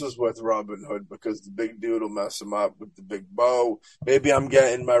nobody messes with Robin Hood because the big dude will mess him up with the big bow. Maybe I'm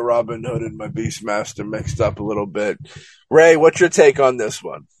getting my Robin Hood and my Beastmaster mixed up a little bit. Ray, what's your take on this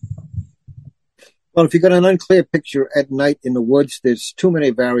one? Well, if you got an unclear picture at night in the woods, there's too many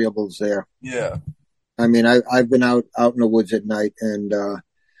variables there. Yeah. I mean, I've been out in the woods at night, and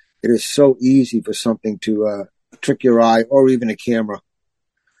it is so easy for something to trick your eye or even a camera.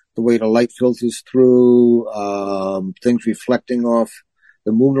 The way the light filters through, things reflecting off,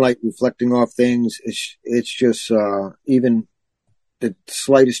 the moonlight reflecting off things. It's just even the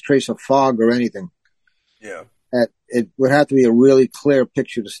slightest trace of fog or anything. Yeah. It would have to be a really clear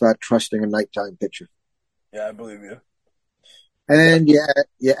picture to start trusting a nighttime picture. Yeah, I believe you. And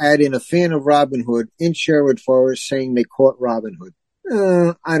you add in a fan of Robin Hood in Sherwood Forest saying they caught Robin Hood.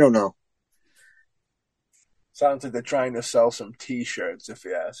 I don't know. Sounds like they're trying to sell some T-shirts, if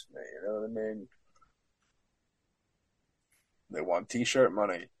you ask me. You know what I mean? They want T-shirt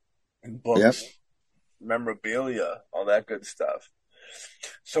money and books, yep. Memorabilia, all that good stuff.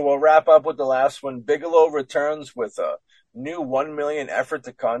 So we'll wrap up with the last one. Bigelow returns with a new $1 million effort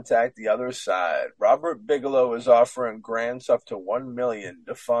to contact the other side. Robert Bigelow is offering grants up to $1 million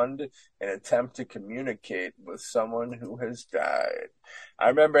to fund an attempt to communicate with someone who has died. I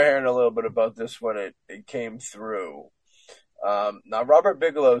remember hearing a little bit about this when it came through. Now, Robert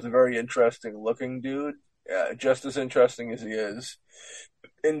Bigelow is a very interesting looking dude, just as interesting as he is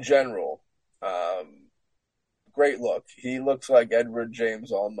in general. Great look. He looks like Edward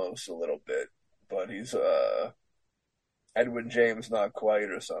James almost a little bit, but he's Edward James not quite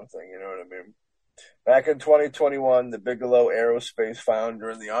or something, you know what I mean? Back in 2021, the Bigelow Aerospace founder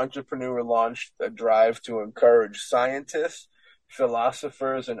and the entrepreneur launched a drive to encourage scientists,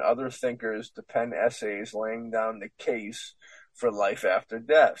 philosophers, and other thinkers to pen essays laying down the case for life after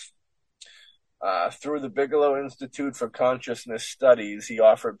death. Through the Bigelow Institute for Consciousness Studies, he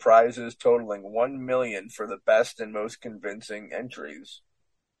offered prizes totaling $1 million for the best and most convincing entries.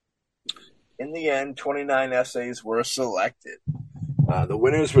 In the end, 29 essays were selected. The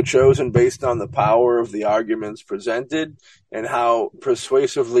winners were chosen based on the power of the arguments presented and how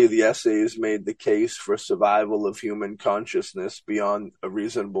persuasively the essays made the case for survival of human consciousness beyond a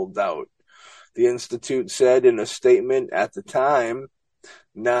reasonable doubt. The Institute said in a statement at the time,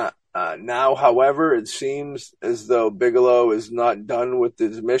 now, however, it seems as though Bigelow is not done with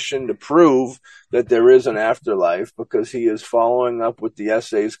his mission to prove that there is an afterlife because he is following up with the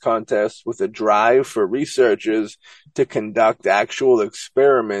essays contest with a drive for researchers to conduct actual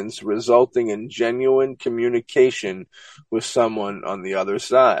experiments resulting in genuine communication with someone on the other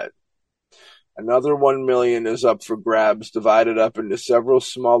side. Another $1 million is up for grabs, divided up into several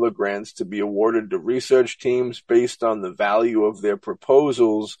smaller grants to be awarded to research teams based on the value of their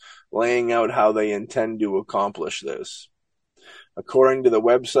proposals, laying out how they intend to accomplish this. According to the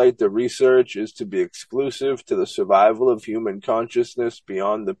website, the research is to be exclusive to the survival of human consciousness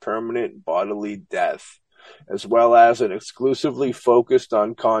beyond the permanent bodily death, as well as an exclusively focused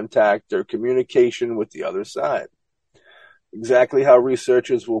on contact or communication with the other side. Exactly how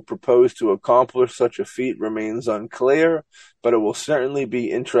researchers will propose to accomplish such a feat remains unclear, but it will certainly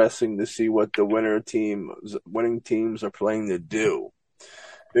be interesting to see what the winning teams are planning to do.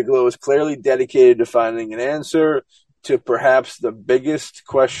 Bigelow is clearly dedicated to finding an answer to perhaps the biggest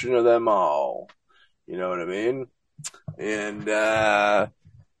question of them all. You know what I mean? And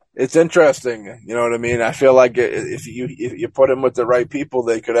it's interesting. You know what I mean? I feel like if you put them with the right people,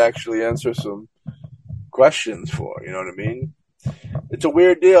 they could actually answer some questions for, you know what I mean? It's a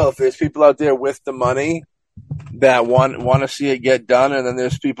weird deal. If there's people out there with the money that want to see it get done, and then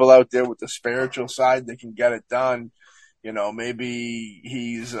there's people out there with the spiritual side that can get it done, you know, maybe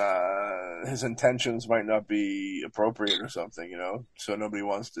his intentions might not be appropriate or something, you know, so nobody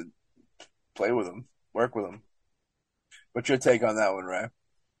wants to play with him, work with him. What's your take on that one, Ray?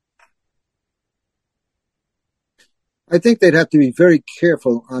 I think they'd have to be very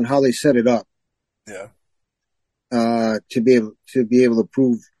careful on how they set it up. Yeah. To be able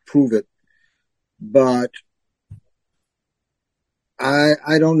to prove it, but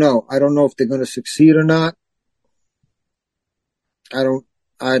I don't know. I don't know if they're going to succeed or not. I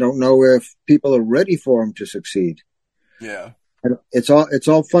don't know if people are ready for them to succeed. Yeah. It's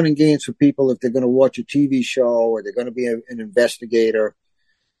all fun and games for people if they're going to watch a TV show or they're going to be an investigator,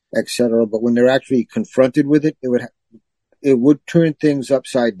 etc. But when they're actually confronted with it, it would turn things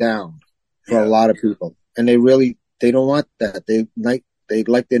upside down for a lot of people, and they don't want that. They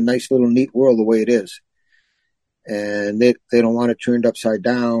like their nice little neat world the way it is, and they don't want it turned upside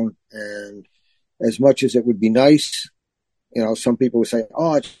down. And as much as it would be nice, some people would say,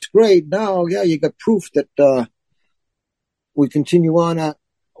 "Oh, it's great now. Yeah, you got proof that we continue on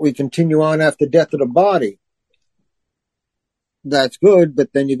after death of the body." That's good,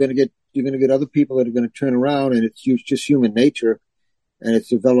 but then you're going to get other people that are going to turn around, and it's just human nature, and it's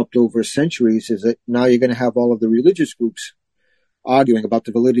developed over centuries. Is that now you're going to have all of the religious groups arguing about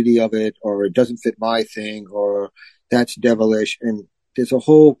the validity of it, or it doesn't fit my thing, or that's devilish, and there's a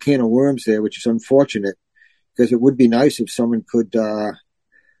whole can of worms there, which is unfortunate, because it would be nice if someone could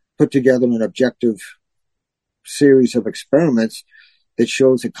put together an objective series of experiments that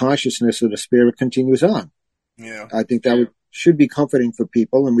shows the consciousness of the spirit continues on. Yeah, I think that should be comforting for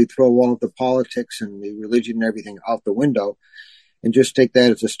people, and we throw all of the politics and the religion and everything out the window and just take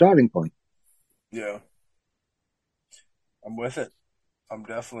that as a starting point. Yeah. I'm with it. I'm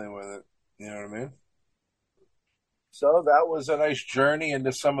definitely with it. You know what I mean? So that was a nice journey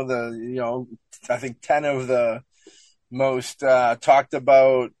into some of the, I think 10 of the most talked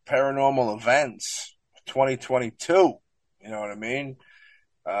about paranormal events 2022. You know what I mean?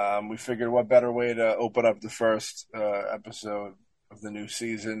 We figured what better way to open up the first episode of the new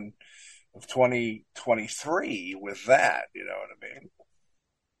season of 2023 with that, you know what I mean?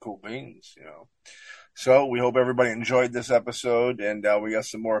 Cool beans, So we hope everybody enjoyed this episode, and we got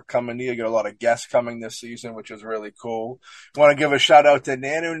some more coming to you. Got a lot of guests coming this season, which is really cool. Want to give a shout out to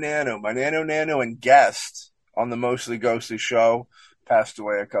Nanu, my Nanu and guest on the Mostly Ghostly show. Passed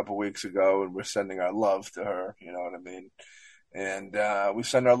away a couple weeks ago, and we're sending our love to her, you know what I mean? And we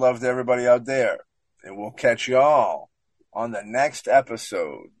send our love to everybody out there. And we'll catch y'all on the next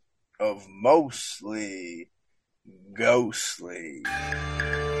episode of Mostly Ghostly.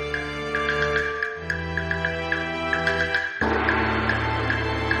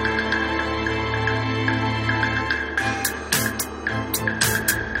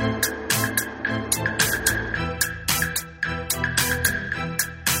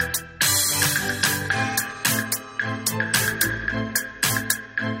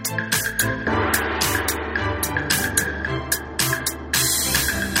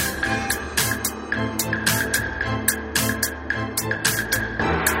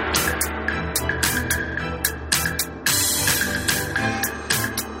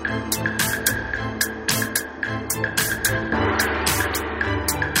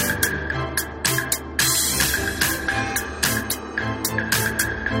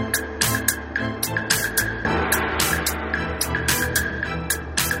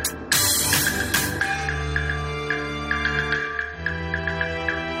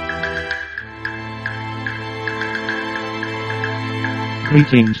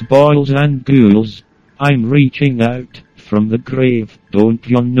 Greetings boys and ghouls, I'm reaching out from the grave, don't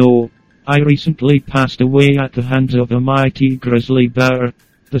you know? I recently passed away at the hands of a mighty grizzly bear.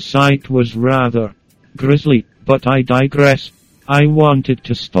 The sight was rather grisly, but I digress. I wanted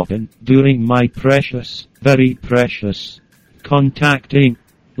to stop in during my precious, very precious, contacting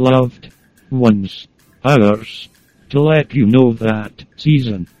loved ones, ours, to let you know that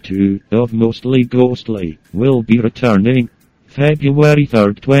Season 2 of Mostly Ghostly will be returning February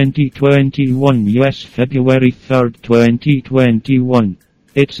 3rd, 2021. Yes, February 3rd, 2021.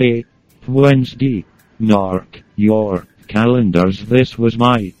 It's a Wednesday. Mark your calendars. This was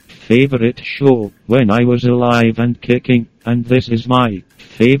my favorite show when I was alive and kicking, and this is my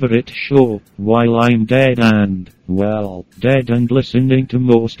favorite show while I'm dead and, well, dead and listening to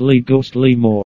Mostly Ghostly more.